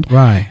God.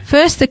 Right.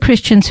 First, the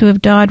Christians who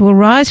have died will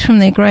rise from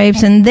their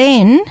graves, and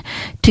then,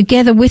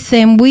 together with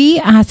them, we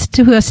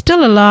who are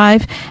still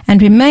alive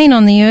and remain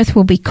on the earth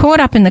will be caught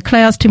up in the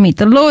clouds to meet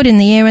the Lord in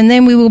the air, and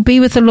then we will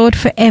be with the Lord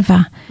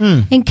forever.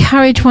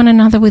 Encourage one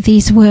another with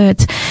these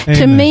words. Amen.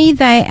 To me,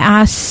 they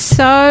are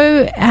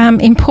so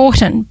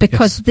important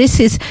because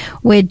this is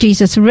where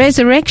Jesus'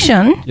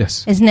 resurrection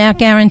is now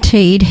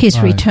guaranteed his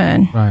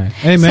return. Right.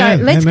 Amen.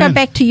 So let's go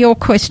back to your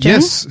question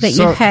that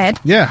you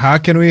had. Yeah, how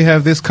can we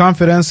have this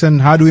confidence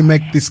and how do we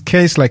make this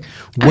case? Like,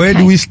 where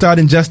do we start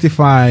in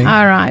justifying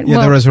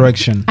the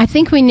resurrection? I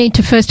think we need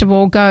to first of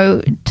all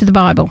go to the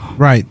Bible.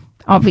 Right.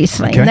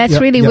 Obviously. Okay. And that's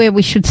really where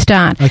we should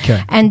start.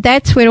 Okay. And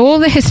that's where all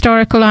the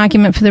historical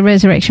argument for the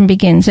resurrection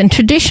begins. And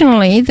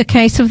traditionally, the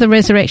case of the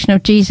resurrection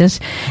of Jesus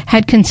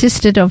had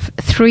consisted of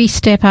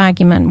 3-step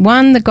argument.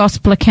 1, the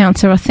gospel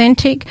accounts are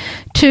authentic.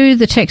 2,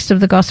 the text of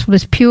the gospel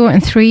is pure.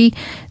 And 3,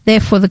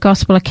 therefore the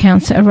gospel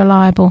accounts are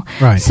reliable.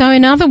 Right. So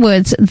in other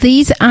words,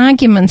 these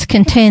arguments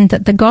contend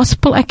that the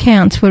gospel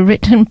accounts were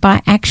written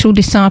by actual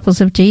disciples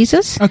of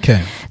Jesus.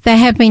 Okay. They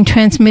have been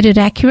transmitted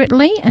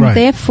accurately and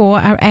therefore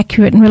are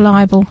accurate and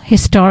reliable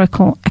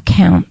historical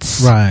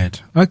accounts.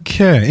 Right.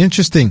 Okay.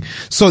 Interesting.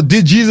 So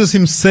did Jesus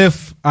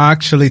himself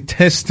actually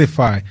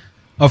testify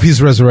of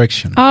his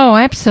resurrection? Oh,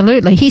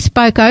 absolutely. He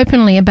spoke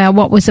openly about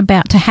what was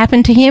about to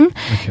happen to him,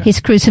 his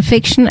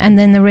crucifixion, and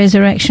then the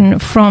resurrection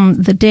from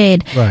the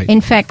dead. Right.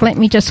 In fact, let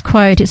me just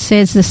quote. It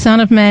says, "The Son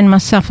of Man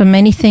must suffer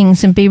many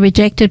things and be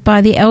rejected by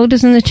the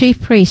elders and the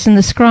chief priests and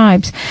the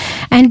scribes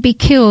and be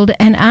killed.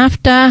 And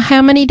after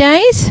how many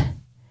days?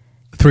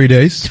 3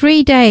 days.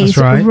 3 days,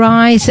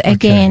 rise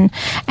again."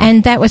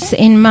 And that was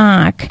in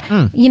Mark.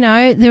 You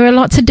know, there are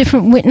lots of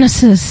different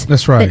witnesses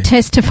that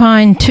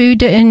testify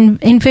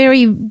in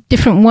very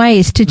different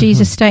ways to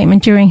Jesus'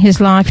 statement during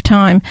his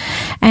lifetime,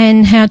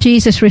 and how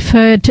Jesus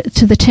referred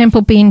to the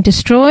temple being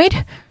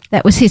destroyed.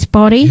 That was his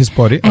body. His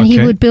body, and he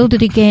would build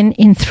it again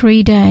in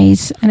 3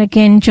 days. And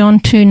again, John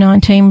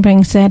 2:19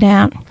 brings that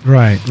out.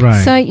 Right.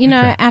 So, you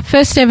know, our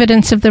first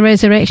evidence of the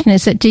resurrection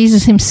is that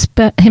Jesus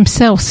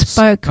himself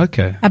spoke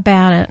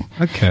about it.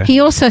 Okay. He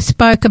also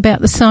spoke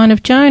about the sign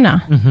of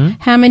Jonah.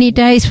 How many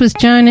days was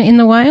Jonah in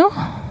the whale?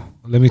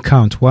 Let me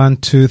count. 1,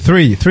 2,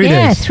 3. 3 days.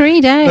 Yeah,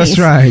 3 days. That's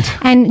right.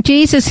 And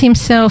Jesus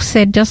himself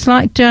said, just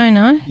like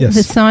Jonah,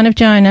 the sign of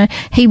Jonah,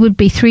 he would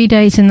be 3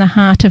 days in the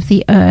heart of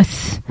the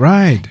earth.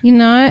 Right. You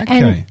know,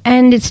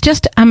 and it's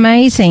just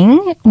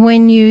amazing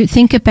when you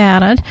think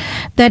about it,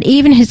 that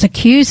even his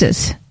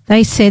accusers,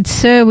 they said,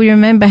 "Sir, we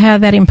remember how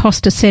that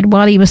impostor said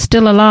while he was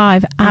still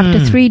alive, after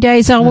 3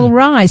 days I will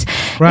rise."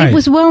 Right. It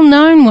was well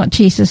known what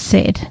Jesus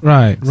said.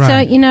 Right. So,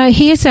 you know,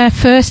 here's our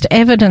first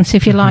evidence,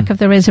 if you like, of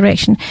the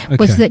resurrection,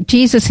 was that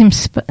Jesus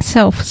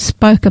himself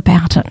spoke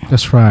about it.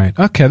 That's right.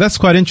 Okay, that's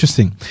quite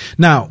interesting.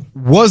 Now,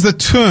 was the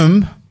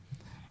tomb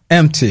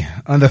empty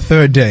on the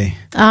 3rd day?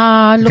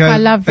 Look, I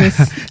love this.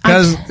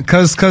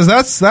 Because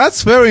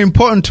that's very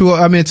important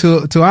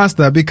to ask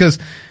that, because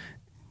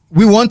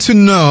we want to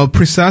know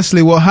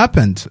precisely what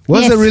happened.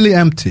 Was it really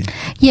empty?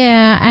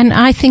 Yeah, and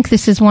I think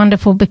this is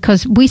wonderful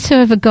because we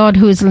serve a God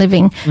who is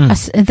living.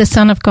 The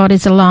Son of God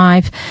is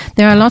alive.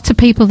 There are lots of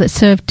people that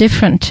serve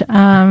different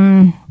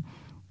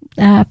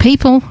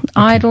people,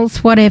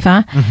 idols,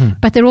 whatever,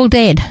 but they're all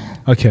dead.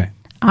 Okay.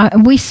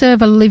 We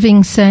serve a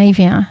living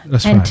Saviour,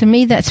 and to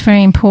me that's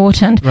very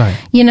important. Right.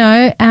 You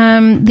know,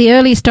 the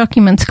earliest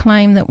documents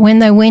claim that when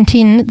they went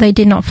in, they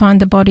did not find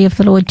the body of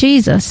the Lord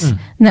Jesus,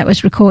 and that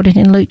was recorded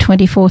in Luke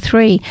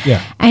 24:3.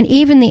 Yeah. And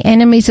even the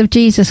enemies of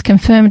Jesus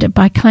confirmed it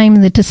by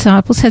claiming the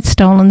disciples had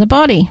stolen the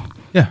body.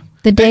 Yeah.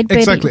 The dead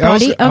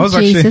body of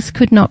Jesus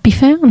could not be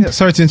found. Yeah,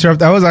 sorry to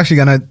interrupt. I was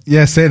actually going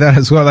to say that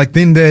as well. Like,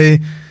 didn't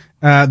they,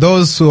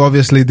 those who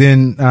obviously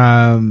didn't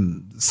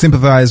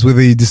sympathize with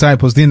the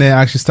disciples, didn't they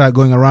actually start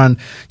going around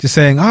just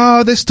saying,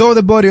 "Oh, they stole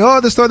the body.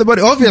 Oh, they stole the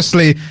body."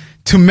 Obviously,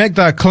 to make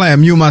that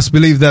claim, you must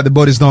believe that the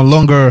body is no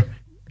longer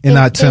in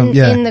that tomb.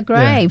 In the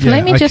grave.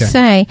 Let me just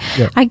say,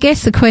 I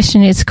guess the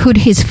question is, could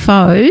his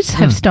foes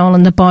have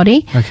stolen the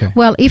body? Okay.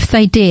 Well, if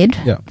they did,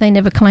 they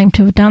never claimed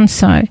to have done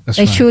so.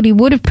 They surely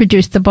would have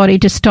produced the body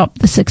to stop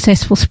the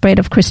successful spread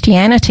of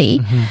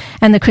Christianity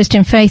and the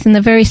Christian faith in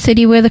the very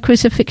city where the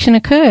crucifixion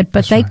occurred,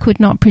 but they could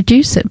not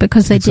produce it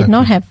because they did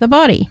not have the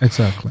body.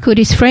 Exactly. Could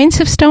his friends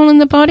have stolen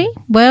the body?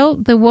 Well,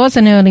 there was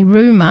an early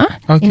rumour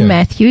in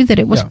Matthew that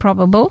it was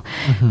probable,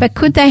 but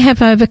could they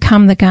have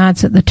overcome the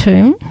guards at the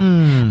tomb?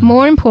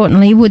 More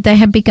importantly, would they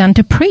have begun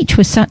to preach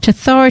with such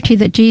authority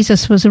that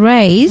Jesus was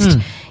raised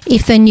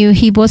if they knew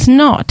he was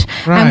not?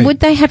 Right. And would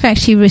they have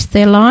actually risked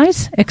their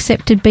lives,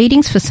 accepted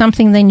beatings for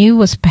something they knew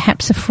was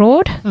perhaps a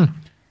fraud?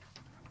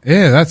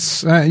 Yeah,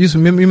 that's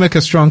you make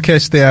a strong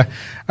case there.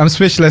 I'm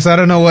speechless. I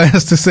don't know what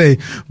else to say.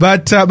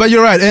 But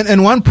you're right.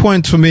 And one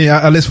point for me,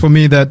 at least for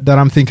me, that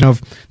I'm thinking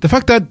of, the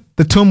fact that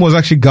the tomb was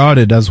actually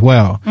guarded as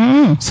well.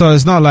 So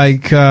it's not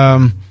like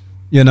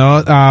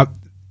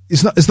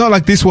it's not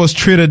like this was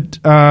treated.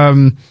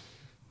 What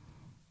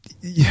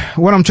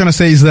I'm trying to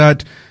say is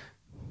that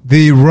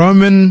the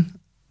Roman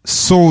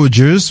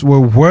soldiers were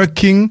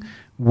working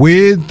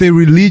with the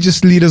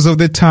religious leaders of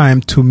the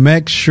time to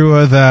make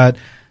sure that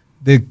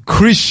the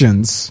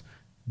Christians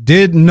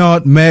did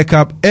not make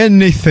up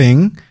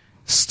anything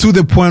to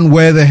the point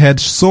where they had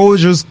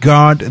soldiers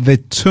guard the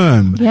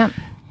tomb. Yep.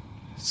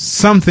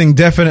 Something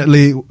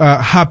definitely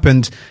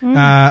happened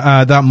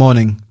that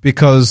morning,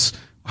 because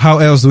how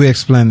else do we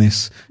explain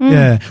this?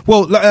 Yeah.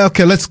 Well,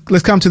 okay, let's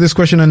come to this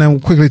question and then we'll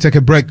quickly take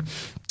a break.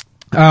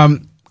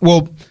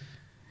 Well,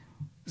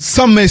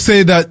 some may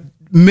say that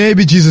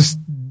maybe Jesus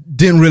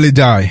didn't really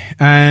die,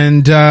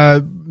 and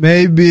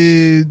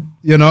maybe,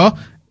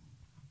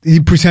 he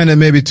pretended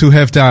maybe to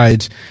have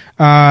died.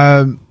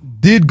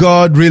 Did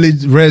God really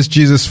raise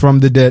Jesus from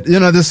the dead?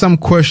 There's some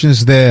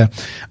questions there.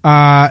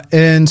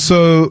 And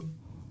so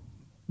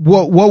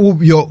what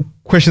would your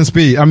questions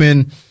be? I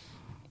mean,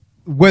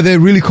 were they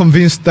really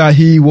convinced that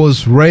he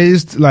was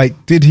raised?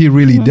 Like, did he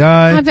really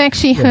die? I've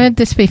actually heard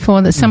this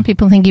before, that some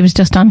people think he was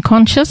just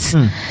unconscious,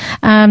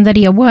 that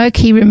he awoke,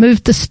 he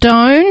removed the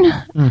stone,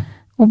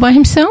 all by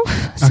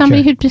himself.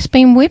 Somebody who'd just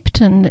been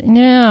whipped and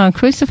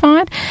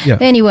crucified. Yeah.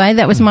 Anyway,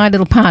 that was my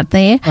little part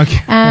there. Okay.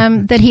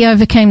 That he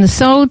overcame the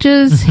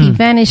soldiers. He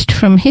vanished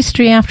from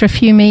history after a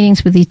few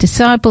meetings with his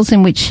disciples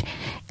in which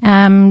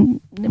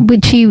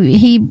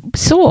he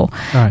saw.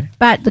 Right.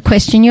 But the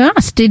question you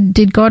asked,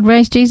 did God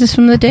raise Jesus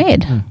from the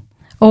dead?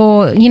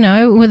 Or,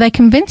 were they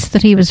convinced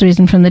that he was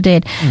risen from the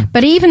dead?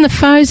 But even the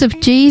foes of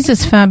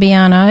Jesus,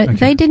 Fabiano,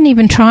 they didn't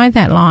even try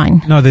that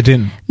line. No, they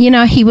didn't.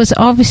 He was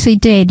obviously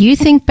dead. You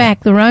think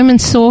back, the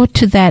Romans saw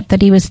to that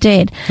he was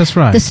dead. That's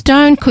right. The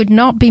stone could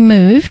not be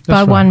moved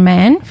by one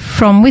man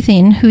from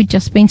within who'd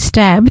just been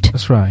stabbed.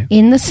 That's right.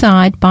 In the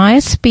side by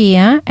a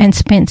spear and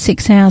spent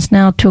 6 hours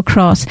nailed to a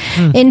cross.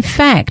 In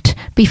fact,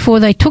 before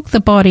they took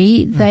the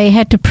body, they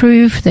had to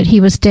prove that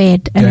he was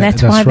dead, and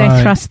that's why they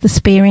thrust the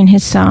spear in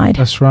his side.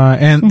 That's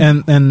right.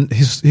 And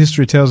his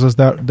history tells us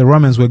that the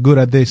Romans were good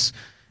at this,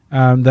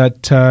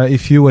 that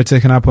if you were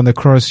taken up on the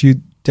cross, you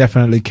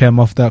definitely came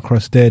off that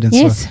cross dead. And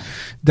so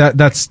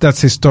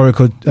that's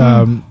historical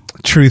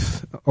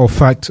truth or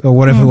fact or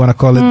whatever you want to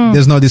call it.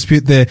 There's no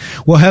dispute there.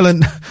 Well,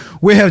 Helen,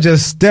 we have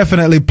just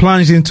definitely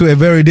plunged into a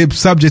very deep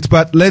subject,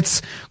 but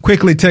let's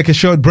quickly take a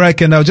short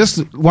break. And I'll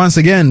just once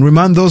again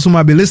remind those who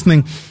might be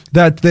listening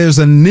that there's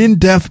an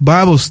in-depth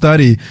Bible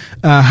study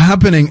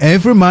happening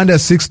every Monday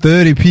at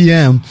 6:30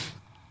 p.m.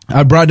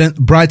 at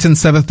Brighton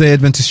Seventh-day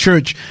Adventist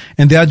Church,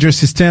 and the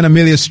address is 10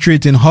 Amelia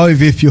Street in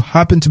Hoyvie. If you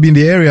happen to be in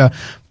the area,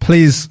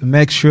 please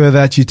make sure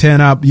that you turn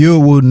up. You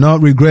will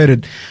not regret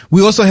it.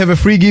 We also have a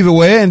free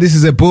giveaway, and this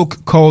is a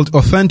book called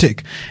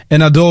Authentic,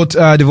 an adult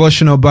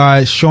devotional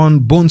by Sean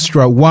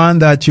Boonstra, one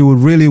that you would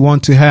really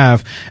want to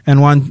have and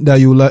one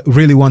that you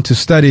really want to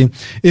study.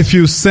 If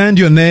you send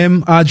your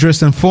name,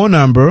 address, and phone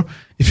number,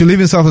 if you live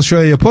in South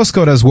Australia, your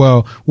postcode as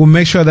well, we'll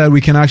make sure that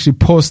we can actually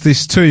post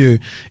this to you.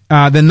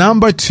 The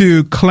number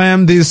to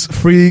claim this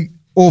free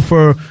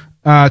offer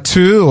it's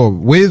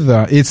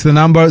the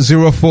number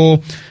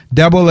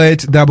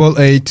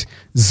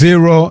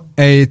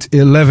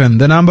 0488880811.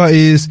 The number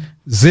is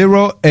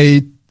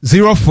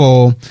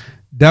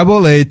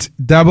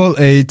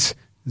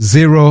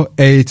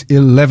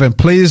 080488880811.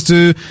 Please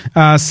do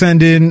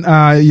send in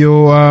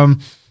your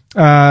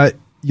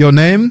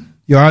name,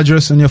 your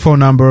address, and your phone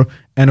number,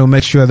 and we'll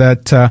make sure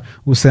that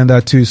we'll send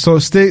that to you. So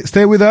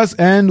stay with us,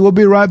 and we'll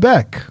be right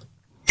back.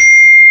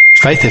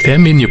 Faith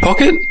FM in your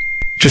pocket?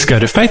 Just go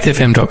to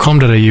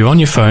faithfm.com.au on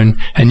your phone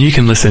and you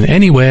can listen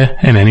anywhere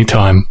and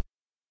anytime.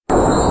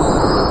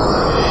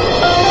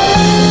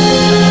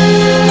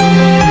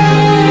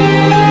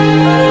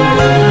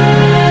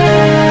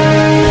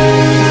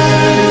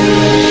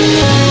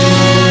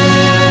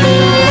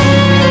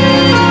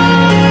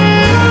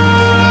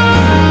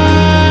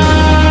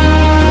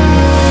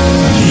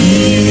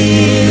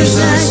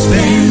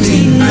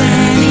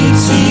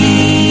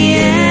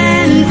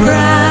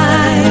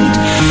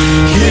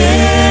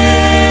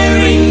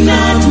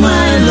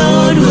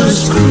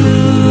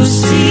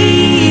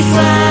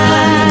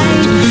 Crucified.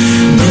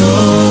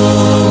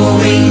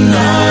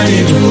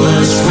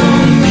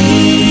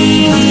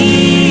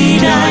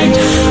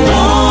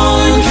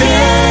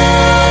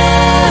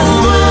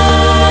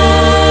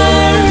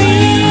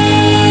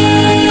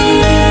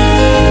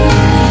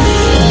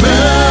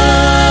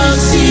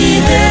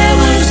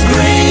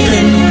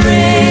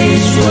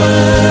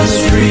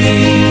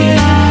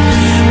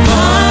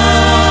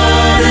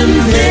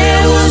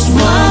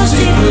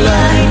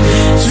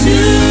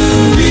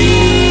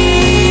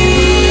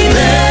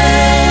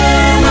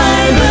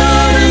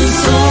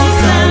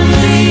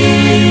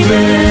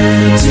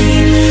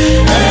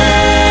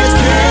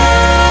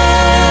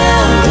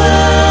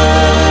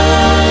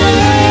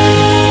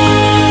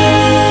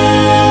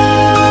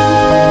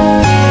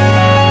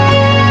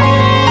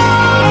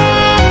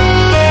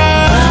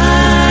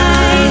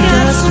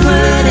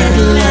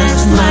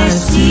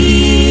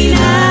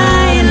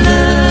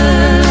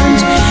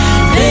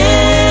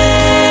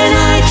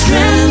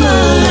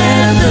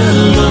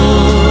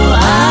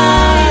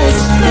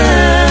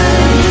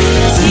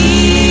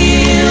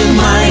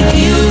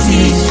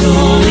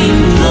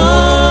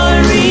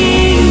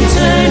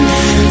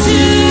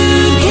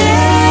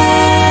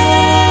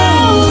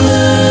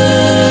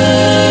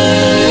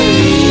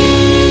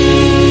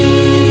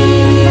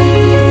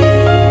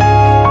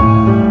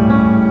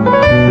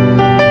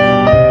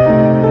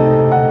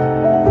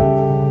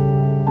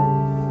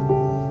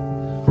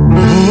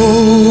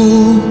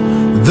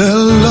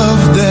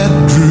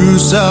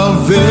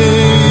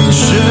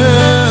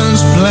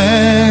 salvation's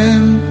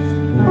plan.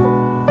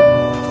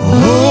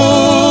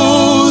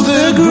 Oh,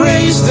 the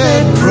grace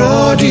that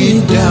brought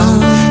it down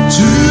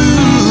to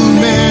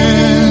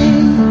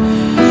man.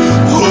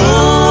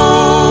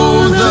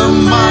 Oh, the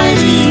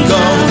mighty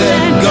God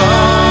that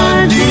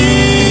God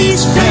did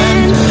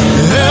spend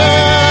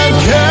at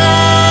Calvary.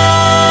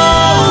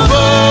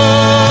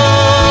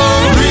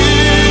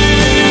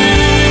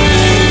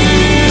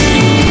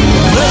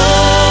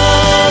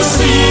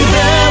 Mercy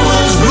there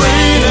was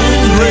great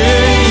and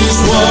grace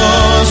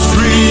was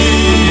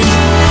free.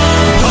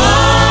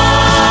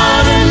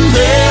 Pardon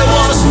there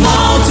was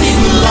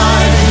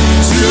multiplied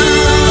to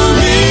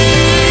me.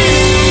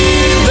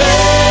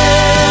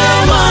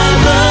 There my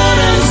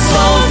burdened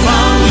soul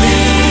found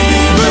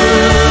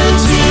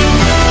liberty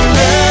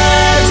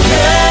at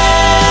Calvary.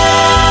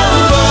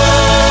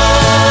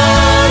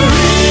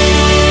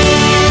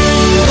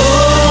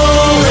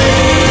 Oh,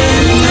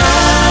 and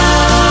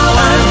now I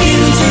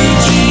give to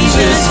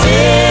Jesus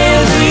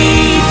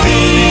everything.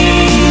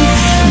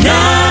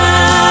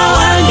 Now I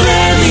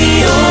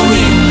gladly own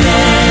Him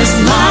as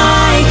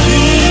my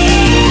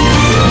King.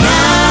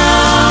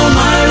 Now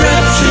my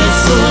raptured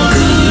soul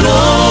could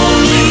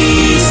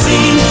only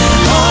sing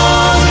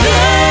of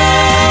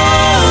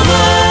Calvary.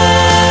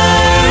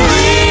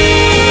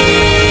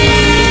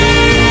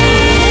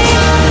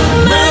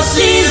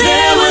 Mercy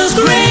there was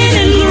great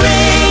and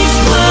grace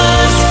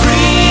was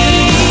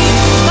free.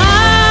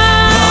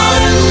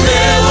 Pardon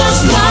there was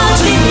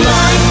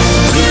multiplied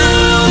to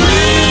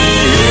me.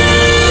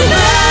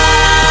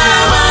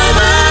 There my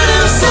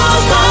burdened soul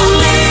found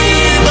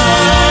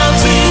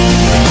liberty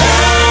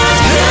at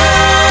Calvary.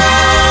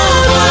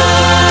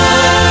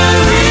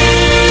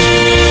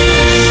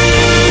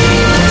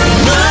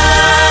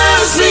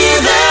 Mercy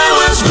there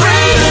was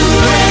great and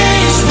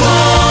grace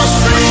was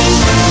free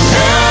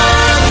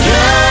at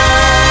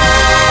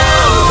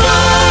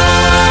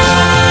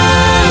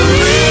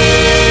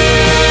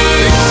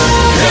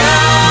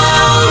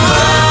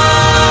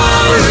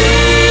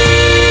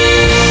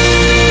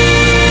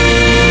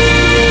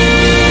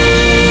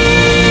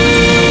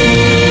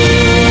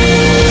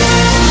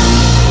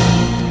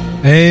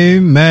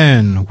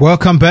Amen.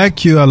 Welcome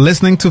back. You are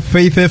listening to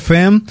Faith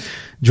FM.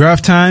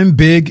 Draft Time,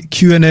 big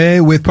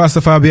Q&A with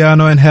Pastor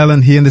Fabiano and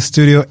Helen here in the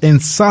studio in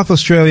South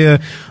Australia.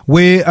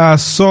 We are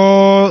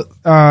so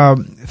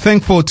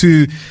thankful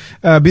to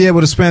be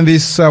able to spend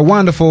this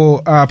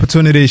wonderful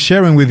opportunity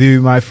sharing with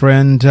you, my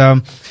friend,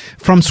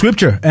 from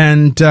Scripture.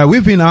 And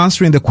we've been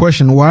answering the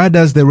question, why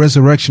does the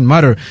resurrection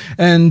matter?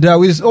 And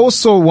we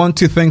also want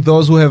to thank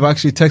those who have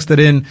actually texted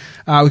in.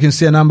 We can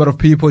see a number of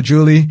people,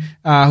 Julie,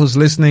 who's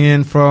listening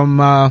in from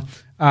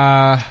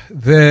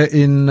there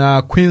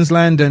in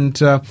Queensland.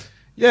 And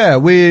yeah,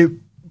 we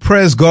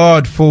praise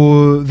God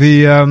for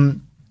the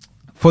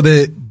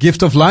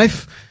gift of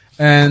life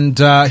and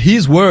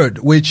His word,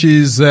 which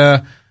is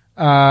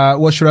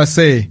what should I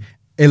say?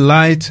 A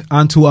light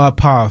unto our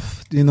path,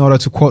 in order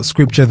to quote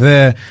Scripture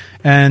there.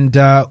 And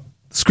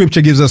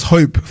Scripture gives us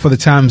hope for the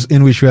times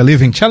in which we are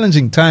living.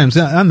 Challenging times,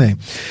 aren't they?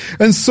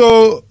 And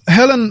so,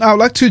 Helen, I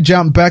would like to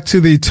jump back to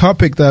the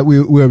topic that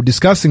we were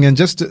discussing, and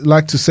just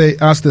like to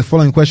ask the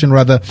following question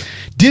rather.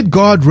 Did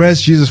God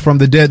raise Jesus from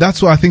the dead?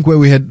 That's what I think where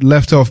we had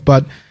left off.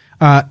 But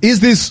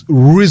is this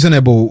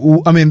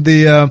reasonable? I mean,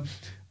 the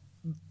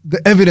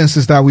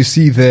evidences that we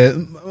see there,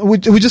 we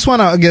just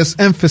want to, I guess,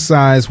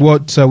 emphasize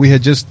what we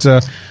had just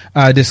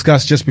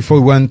discussed just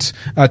before we went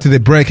to the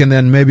break, and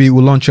then maybe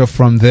we'll launch off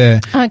from there.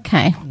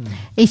 Okay.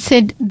 He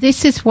said,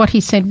 this is what he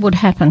said would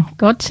happen.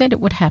 God said it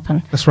would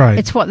happen. That's right.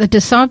 It's what the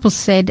disciples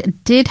said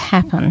did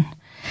happen.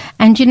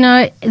 And, you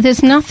know,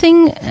 there's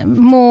nothing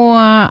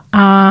more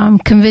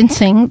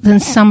convincing than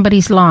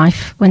somebody's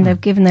life when they've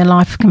given their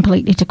life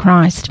completely to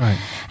Christ. Right.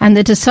 And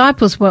the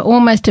disciples were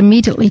almost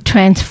immediately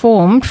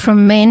transformed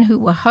from men who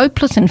were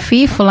hopeless and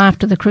fearful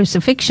after the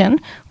crucifixion,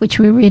 which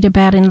we read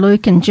about in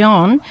Luke and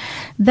John.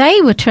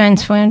 They were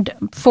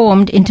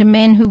transformed into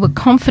men who were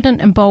confident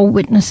and bold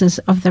witnesses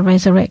of the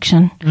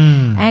resurrection.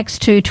 Acts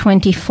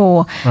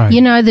 2:24. Right.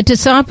 You know, the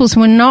disciples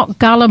were not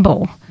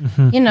gullible.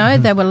 You know,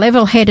 they were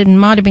level-headed and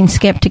might have been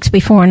skeptics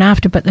before and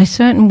after, but they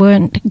certainly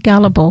weren't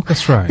gullible.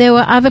 That's right. There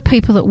were other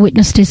people that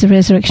witnessed his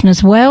resurrection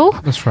as well.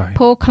 That's right.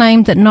 Paul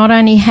claimed that not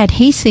only had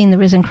he seen the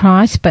risen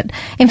Christ, but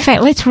in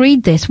fact, let's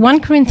read this. 1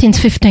 Corinthians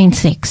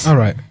 15:6. All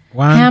right.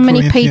 How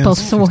many people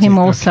saw him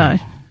also?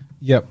 Okay.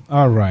 Yep.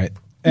 All right.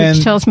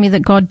 Which tells me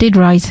that God did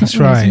raise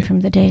him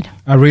from the dead.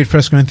 I read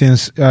 1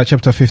 Corinthians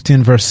chapter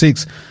 15, verse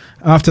 6.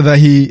 After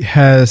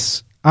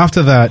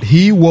that,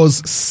 he was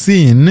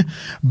seen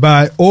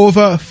by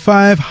over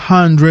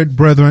 500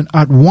 brethren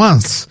at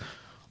once,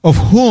 of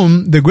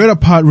whom the greater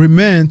part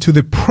remain to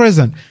the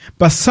present,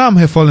 but some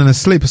have fallen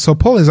asleep. So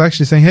Paul is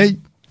actually saying, hey,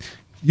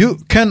 you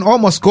can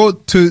almost go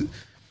to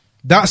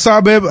that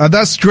suburb,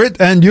 that street,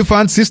 and you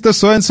found sister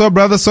so-and-so,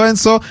 brother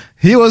so-and-so.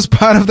 He was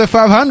part of the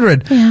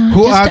 500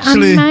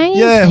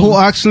 who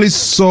actually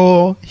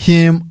saw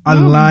him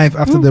alive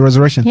after the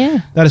resurrection.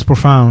 Yeah. That is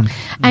profound.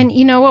 And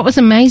you know what was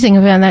amazing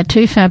about that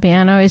too,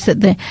 Fabiano, is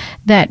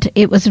that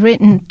it was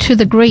written to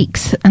the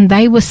Greeks, and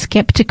they were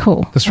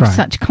skeptical of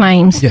such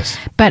claims. Yes.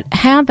 But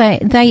how they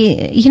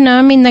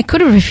they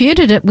could have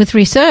refuted it with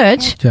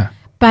research. Yeah.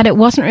 But it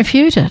wasn't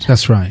refuted.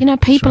 That's right. You know,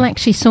 people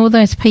actually saw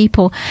those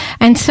people.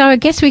 And so I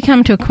guess we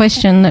come to a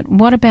question that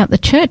what about the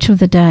church of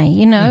the day?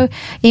 You know,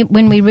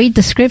 when we read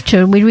the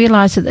scripture, we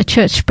realize that the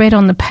church spread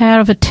on the power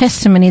of a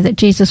testimony that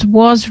Jesus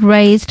was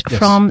raised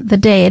from the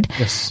dead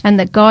and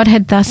that God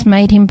had thus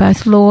made him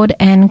both Lord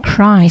and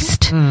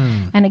Christ.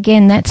 And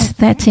again,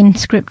 that's in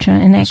scripture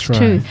in Acts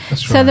 2.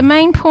 So the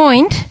main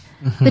point,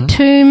 the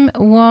tomb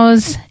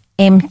was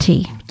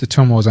empty. The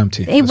tomb was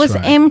empty. It was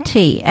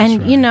empty.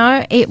 And, you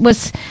know, it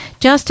was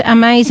just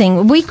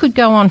amazing. We could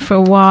go on for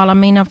a while. I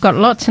mean, I've got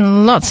lots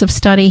and lots of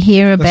study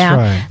here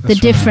about the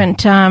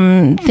different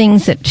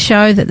things that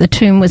show that the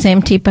tomb was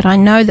empty, but I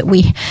know that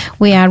we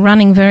are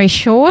running very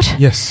short.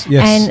 Yes.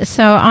 And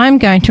so I'm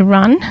going to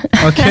run.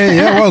 Okay,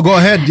 well, go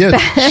ahead.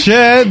 Yes.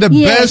 Share the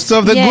best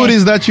of the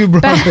goodies that you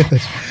brought.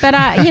 But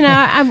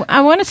I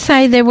want to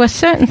say there were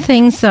certain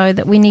things, though,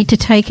 that we need to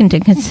take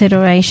into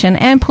consideration.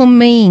 Ample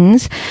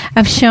means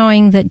of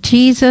showing that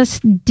Jesus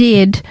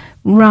did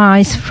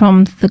rise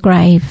from the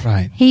grave.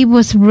 Right. He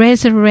was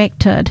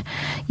resurrected,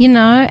 you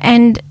know,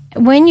 and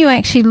when you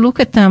actually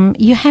look at them,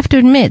 you have to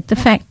admit the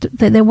fact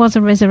that there was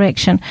a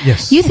resurrection.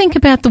 Yes. You think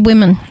about the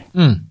women.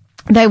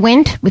 They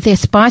went with their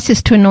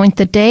spices to anoint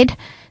the dead.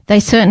 They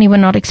certainly were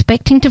not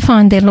expecting to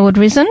find their Lord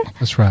risen.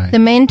 That's right. The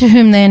men to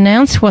whom they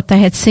announced what they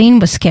had seen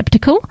were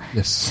skeptical.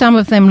 Yes. Some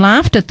of them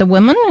laughed at the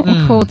women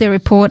and called their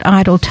report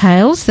idle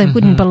tales they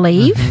wouldn't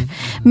believe.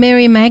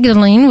 Mary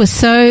Magdalene was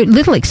so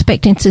little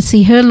expecting to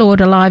see her Lord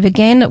alive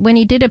again that when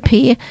he did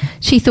appear,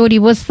 she thought he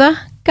was the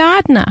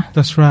gardener.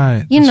 That's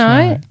right. You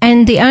know,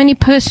 and the only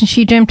person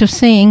she dreamt of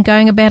seeing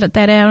going about at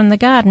that hour in the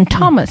garden,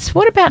 Thomas.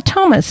 What about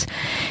Thomas?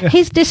 Yeah.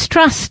 His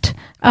distrust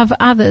of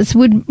others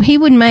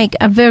would make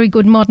a very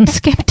good modern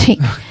skeptic.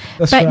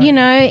 But you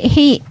know,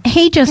 he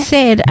just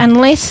said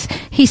unless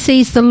he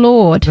sees the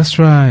Lord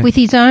with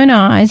his own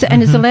eyes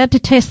and is allowed to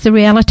test the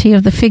reality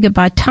of the figure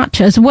by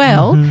touch as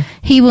well,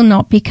 he will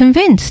not be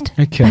convinced.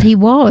 Okay. But he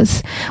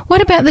was.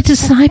 What about the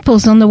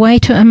disciples on the way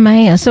to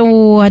Emmaus?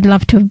 Oh, I'd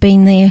love to have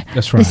been there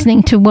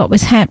listening to what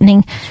was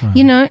happening.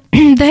 You know,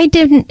 they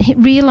didn't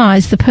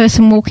realize the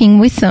person walking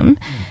with them,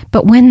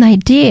 but when they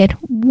did,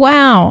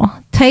 wow,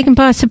 taken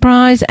by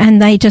surprise,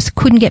 and they just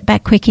couldn't get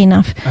back quick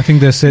enough. I think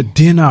they said,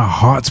 didn't our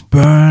hearts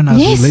burn as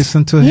we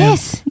listened to him?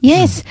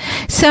 Yes.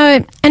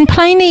 So, and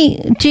plainly,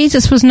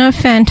 Jesus was no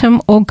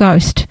phantom or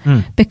ghost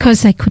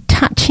because they could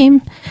touch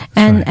him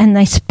and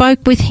they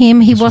spoke with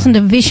him. He wasn't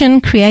a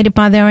vision created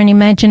by their own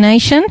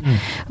imagination.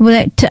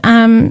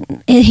 That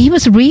he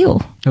was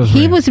real.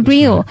 He was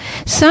real.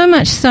 So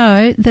much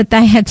so that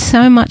they had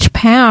so much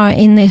power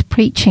in their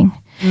preaching.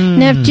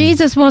 Now, if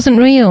Jesus wasn't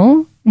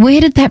real,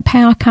 where did that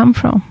power come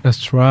from?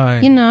 That's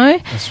right. You know,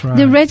 that's right.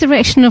 The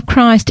resurrection of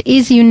Christ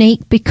is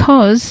unique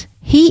because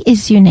he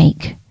is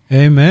unique.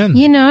 Amen.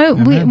 You know,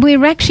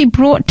 we're actually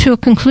brought to a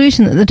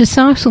conclusion that the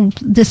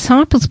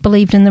disciples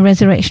believed in the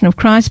resurrection of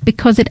Christ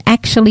because it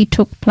actually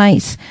took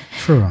place.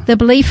 Sure. The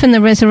belief in the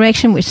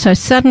resurrection, which so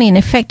suddenly and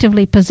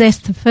effectively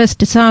possessed the first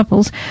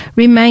disciples,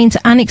 remains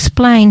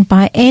unexplained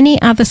by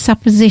any other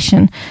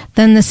supposition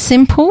than the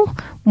simple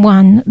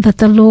one that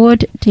the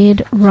Lord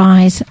did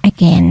rise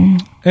again.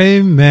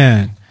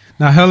 Amen.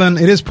 Now, Helen,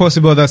 it is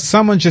possible that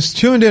someone just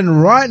tuned in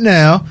right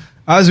now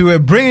as we were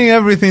bringing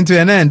everything to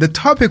an end. The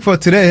topic for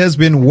today has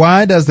been,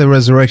 why does the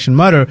resurrection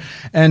matter?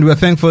 And we're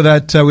thankful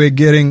that we're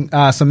getting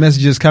some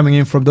messages coming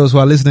in from those who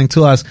are listening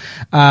to us.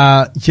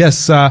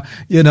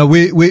 You know,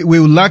 we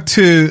would like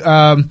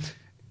to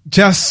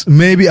just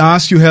maybe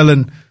ask you,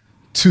 Helen,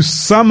 to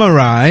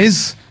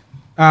summarize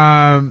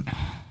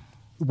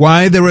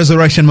why the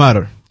resurrection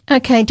matter.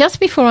 Okay, just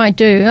before I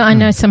do, I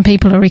know some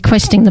people are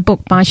requesting the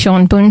book by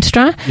Shaun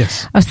Boonstra,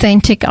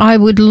 Authentic. I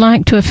would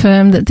like to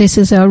affirm that this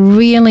is a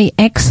really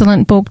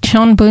excellent book.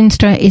 Shaun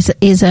Boonstra is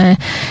an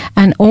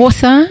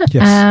author.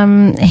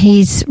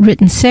 He's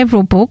written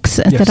several books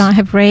that I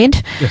have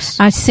read.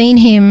 I've seen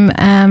him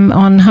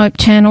on Hope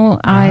Channel.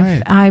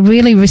 I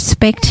really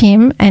respect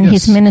him and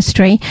his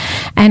ministry,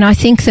 and I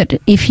think that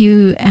if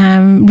you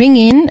ring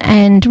in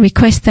and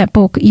request that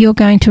book, you're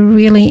going to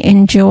really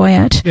enjoy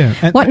it.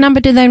 What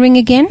number do they ring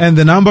again? And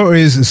the number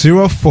is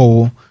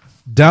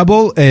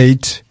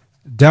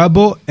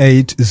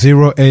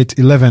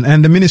 0488880811.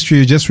 And the ministry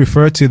you just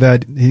referred to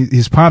that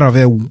he's part of,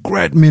 a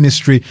great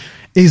ministry,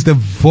 is the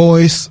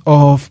Voice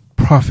of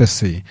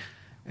Prophecy.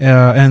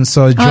 And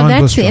so John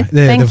Boonstra,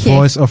 the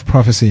Voice of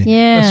Prophecy.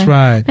 Yeah. That's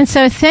right. And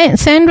so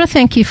Sandra,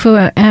 thank you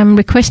for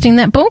requesting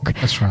that book.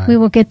 That's right. We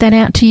will get that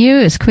out to you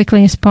as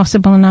quickly as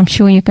possible, and I'm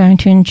sure you're going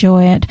to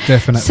enjoy it.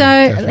 Definitely. So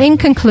in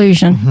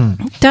conclusion,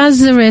 does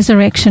the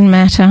resurrection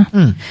matter?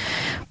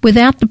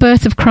 Without the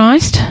birth of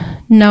Christ,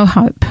 no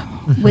hope.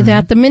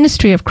 Without the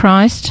ministry of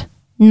Christ,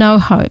 no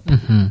hope.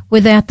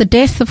 Without the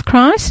death of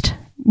Christ,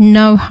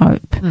 no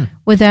hope.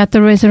 Without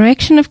the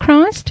resurrection of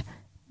Christ,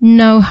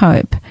 no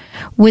hope.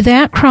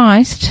 Without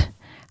Christ,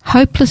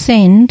 hopeless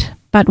end,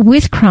 but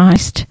with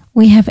Christ,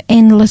 we have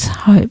endless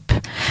hope.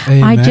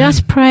 Amen. I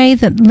just pray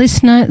that,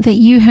 listener, that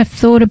you have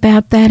thought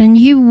about that and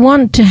you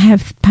want to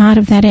have part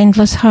of that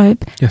endless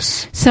hope.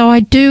 Yes. So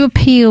I do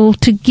appeal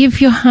to give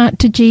your heart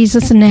to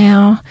Jesus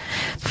now.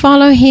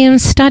 Follow him,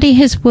 study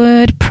his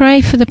word,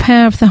 pray for the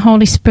power of the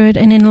Holy Spirit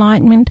and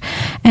enlightenment.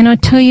 And I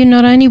tell you,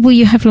 not only will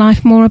you have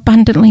life more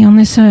abundantly on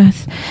this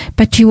earth,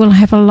 but you will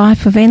have a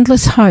life of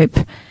endless hope.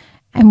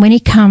 And when he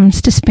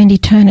comes, to spend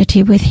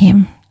eternity with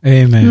him.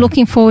 Amen.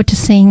 Looking forward to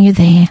seeing you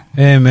there.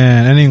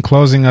 Amen. And in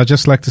closing, I'd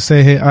just like to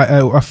say, hey,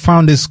 I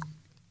found this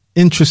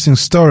interesting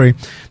story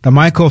that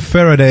Michael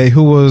Faraday,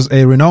 who was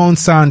a renowned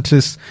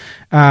scientist,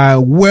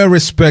 well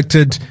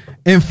respected,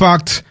 in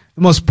fact,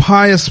 the most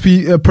pious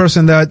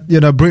person that,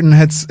 Britain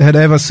had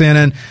ever seen.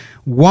 And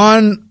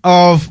one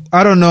of,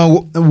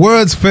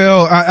 words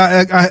fail.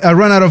 I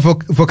run out of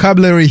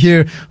vocabulary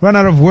here, run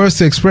out of words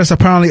to express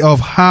apparently of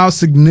how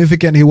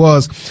significant he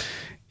was.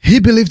 He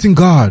believed in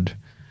God.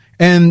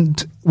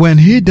 And when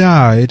he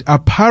died,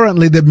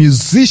 apparently the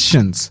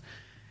musicians,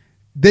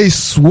 they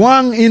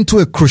swung into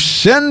a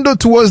crescendo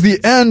towards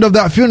the end of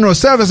that funeral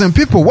service, and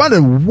people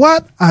wondered,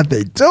 what are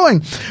they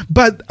doing?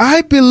 But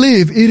I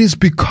believe it is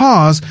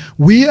because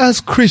we as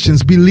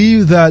Christians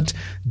believe that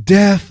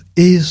death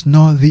is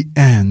not the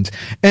end.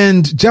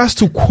 And just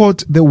to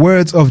quote the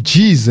words of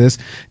Jesus,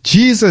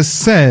 Jesus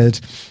said,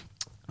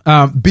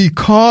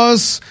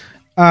 because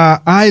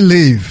I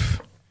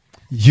live,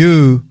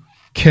 you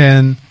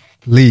can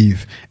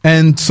live.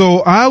 And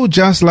so I would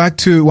just like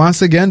to,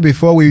 once again,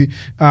 before we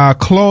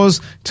close,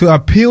 to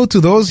appeal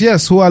to those,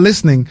 yes, who are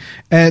listening,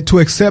 to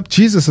accept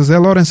Jesus as their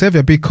Lord and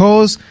Savior.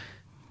 Because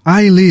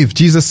I live,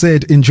 Jesus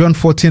said in John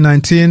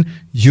 14:19,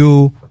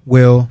 you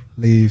will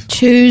live.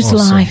 Choose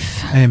also.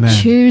 life. Amen.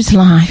 Choose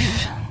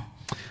life.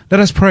 Let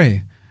us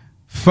pray.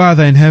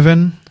 Father in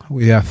heaven,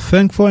 we are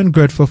thankful and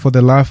grateful for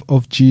the life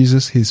of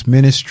Jesus, his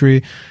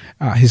ministry,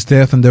 his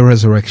death and the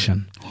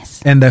resurrection.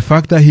 And the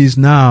fact that he is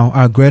now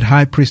our great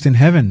high priest in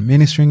heaven,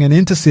 ministering and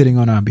interceding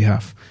on our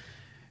behalf.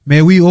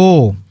 May we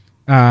all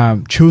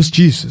choose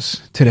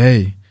Jesus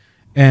today.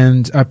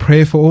 And I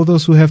pray for all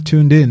those who have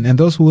tuned in and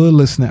those who will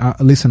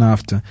listen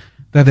after,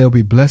 that they'll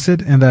be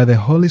blessed and that the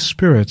Holy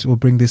Spirit will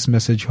bring this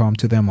message home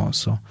to them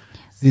also.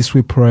 This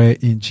we pray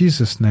in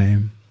Jesus'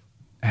 name.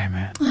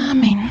 Amen.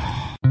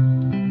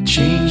 Amen.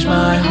 Change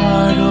my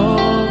heart,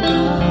 oh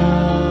God.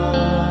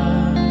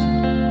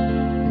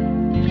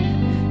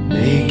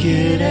 Make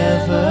it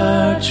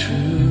ever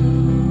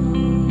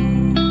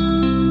true.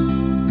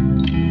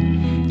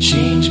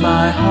 Change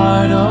my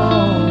heart,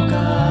 oh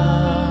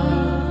God.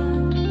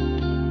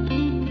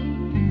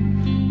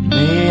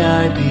 May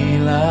I be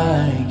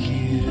like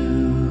you.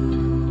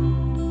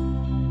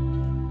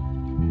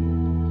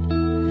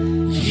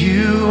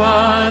 You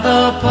are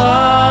the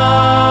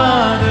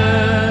potter,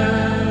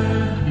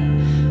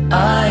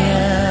 I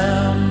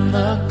am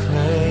the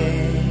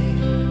clay.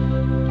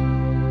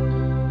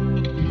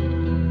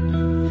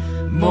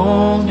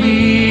 Mold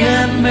me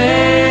and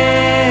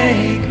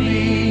make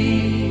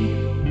me.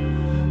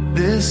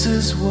 This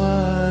is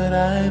what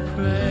I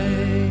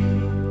pray.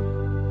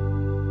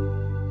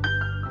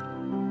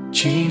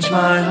 Change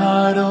my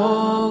heart,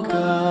 oh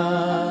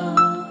God.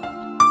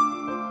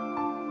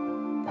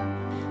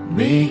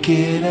 Make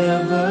it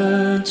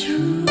ever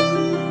true.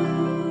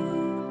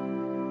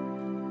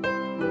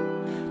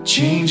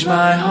 Change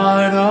my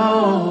heart,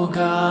 oh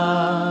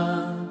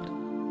God.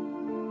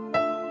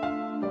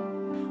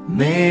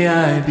 May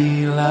I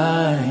be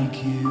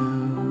like you.